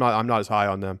Chicago. I'm not as high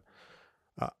on them.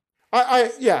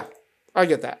 I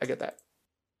get that.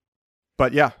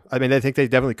 But yeah, I mean, I think they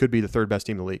definitely could be the third best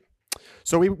team in the league.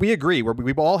 So we agree.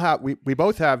 We both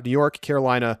have New York,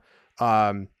 Carolina,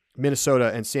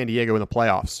 Minnesota, and San Diego in the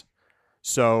playoffs.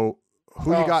 So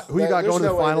who you got going to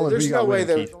the final, and who you got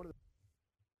winning, Keith?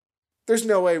 There's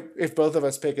no way if both of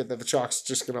us pick it that the Chalk's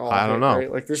just going to all. I don't know.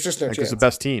 Right? Like there's just no chance. It's the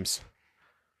best teams.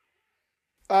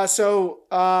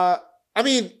 I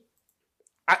mean,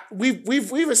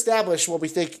 we've established what we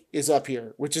think is up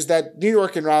here, which is that New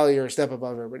York and Raleigh are a step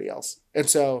above everybody else, and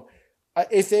so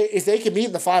if they can meet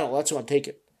in the final, that's what I'm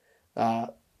taking.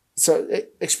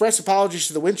 Express apologies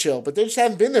to the wind chill, but they just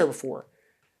haven't been there before.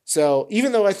 So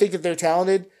even though I think that they're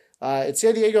talented, and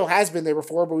San Diego has been there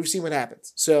before, but we've seen what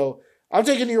happens. So I'm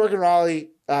taking New York and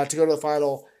Raleigh to go to the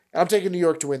final, and I'm taking New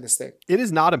York to win this thing. It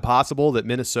is not impossible that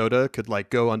Minnesota could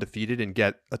go undefeated and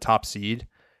get a top seed,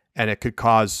 and it could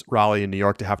cause Raleigh and New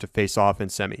York to have to face off in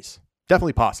semis.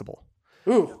 Definitely possible.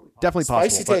 Ooh, definitely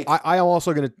possible. Take. But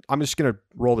I'm just gonna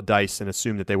roll the dice and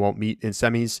assume that they won't meet in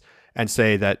semis, and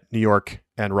say that New York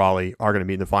and Raleigh are going to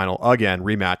meet in the final again,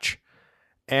 rematch.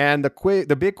 And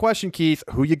the big question, Keith,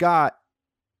 who you got?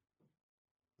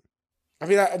 I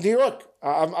mean, New York.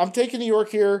 I'm taking New York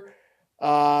here.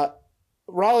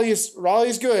 Raleigh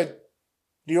is good.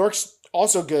 New York's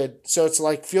also good. So it's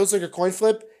feels like a coin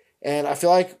flip, and I feel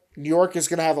like New York is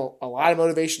going to have a lot of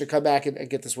motivation to come back and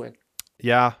get this win.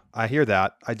 Yeah, I hear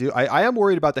that. I do. I am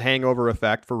worried about the hangover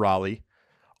effect for Raleigh.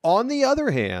 On the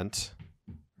other hand,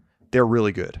 they're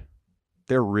really good.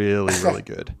 They're really, really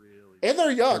good. And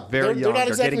they're young. They're young. They're not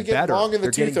exactly getting long in the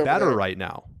tooth. They're getting better right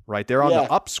now, right? They're on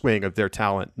the upswing of their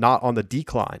talent, not on the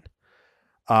decline.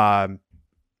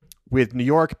 With New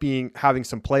York having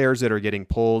some players that are getting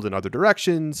pulled in other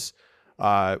directions,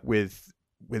 with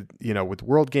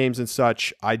World Games and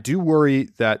such, I do worry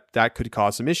that could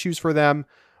cause some issues for them.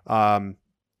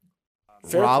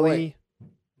 Raleigh,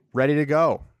 ready to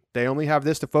go. They only have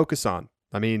this to focus on.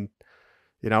 I mean,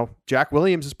 Jack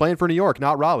Williams is playing for New York,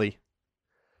 not Raleigh.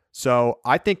 So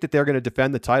I think that they're going to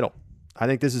defend the title. I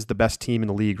think this is the best team in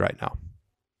the league right now.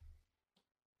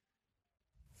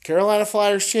 Carolina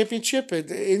Flyers championship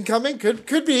incoming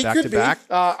could be. Back.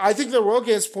 I think the World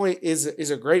Games point is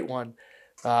a great one,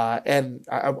 and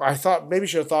I thought maybe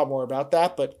should have thought more about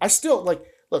that. But I still look.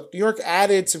 New York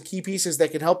added some key pieces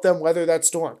that can help them weather that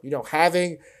storm.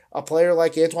 Having a player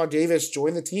like Antoine Davis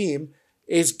join the team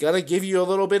is gonna give you a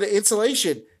little bit of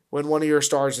insulation when one of your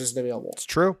stars isn't available. It's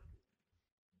true.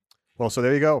 Well, so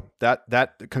there you go.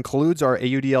 That concludes our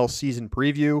AUDL season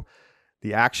preview.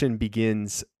 The action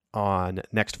begins on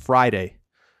next Friday.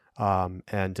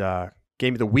 And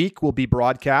Game of the Week will be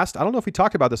broadcast. I don't know if we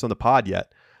talked about this on the pod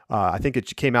yet. I think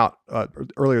it came out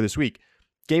earlier this week.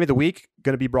 Game of the Week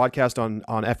going to be broadcast on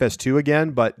FS2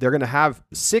 again, but they're going to have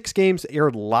 6 games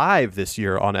aired live this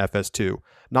year on FS2,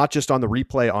 not just on the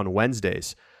replay on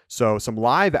Wednesdays. So some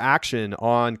live action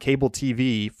on cable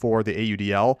TV for the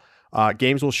AUDL.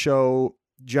 Games will show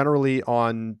generally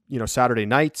on Saturday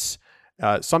nights,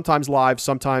 sometimes live,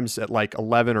 sometimes at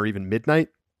 11 or even midnight,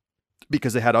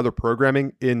 because they had other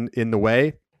programming in the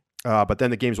way. But then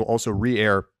the games will also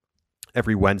re-air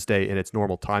every Wednesday in its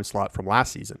normal time slot from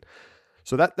last season.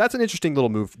 So that's an interesting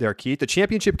little move there, Keith. The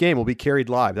championship game will be carried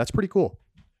live. That's pretty cool.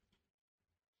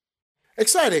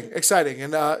 Exciting.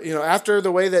 And, after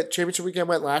the way that championship weekend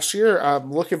went last year,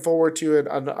 I'm looking forward to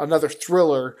another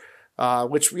thriller,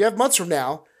 which we have months from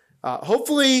now.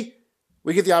 Hopefully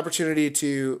we get the opportunity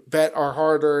to bet our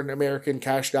hard-earned American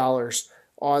cash dollars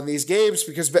on these games,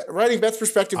 because writing Bet's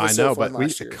perspective was so fun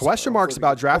last year. Question marks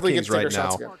about DraftKings right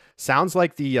now. Sounds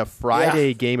like the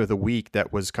Friday game of the week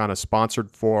that was kind of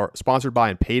sponsored by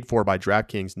and paid for by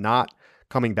DraftKings not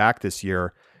coming back this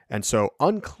year. And so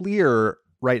unclear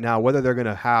right now whether they're going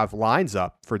to have lines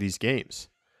up for these games.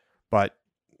 But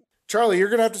Charlie, you're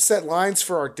going to have to set lines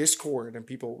for our Discord, and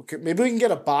maybe we can get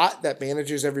a bot that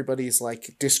manages everybody's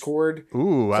like Discord.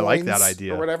 Ooh, I like that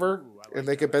idea. Or whatever. And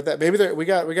they could bet that. Maybe we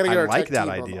got to get our tech team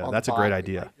idea. On That's a great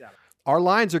idea. Our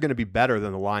lines are going to be better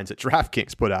than the lines that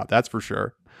DraftKings put out. That's for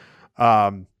sure.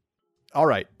 All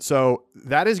right. So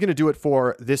that is going to do it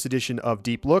for this edition of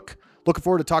Deep Look. Looking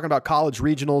forward to talking about college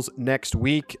regionals next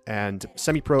week, and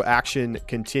semi-pro action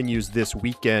continues this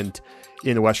weekend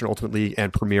in the Western Ultimate League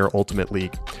and Premier Ultimate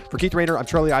League. For Keith Rayner, I'm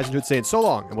Charlie Eisenhood saying so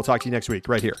long, and we'll talk to you next week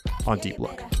right here on Deep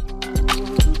Look.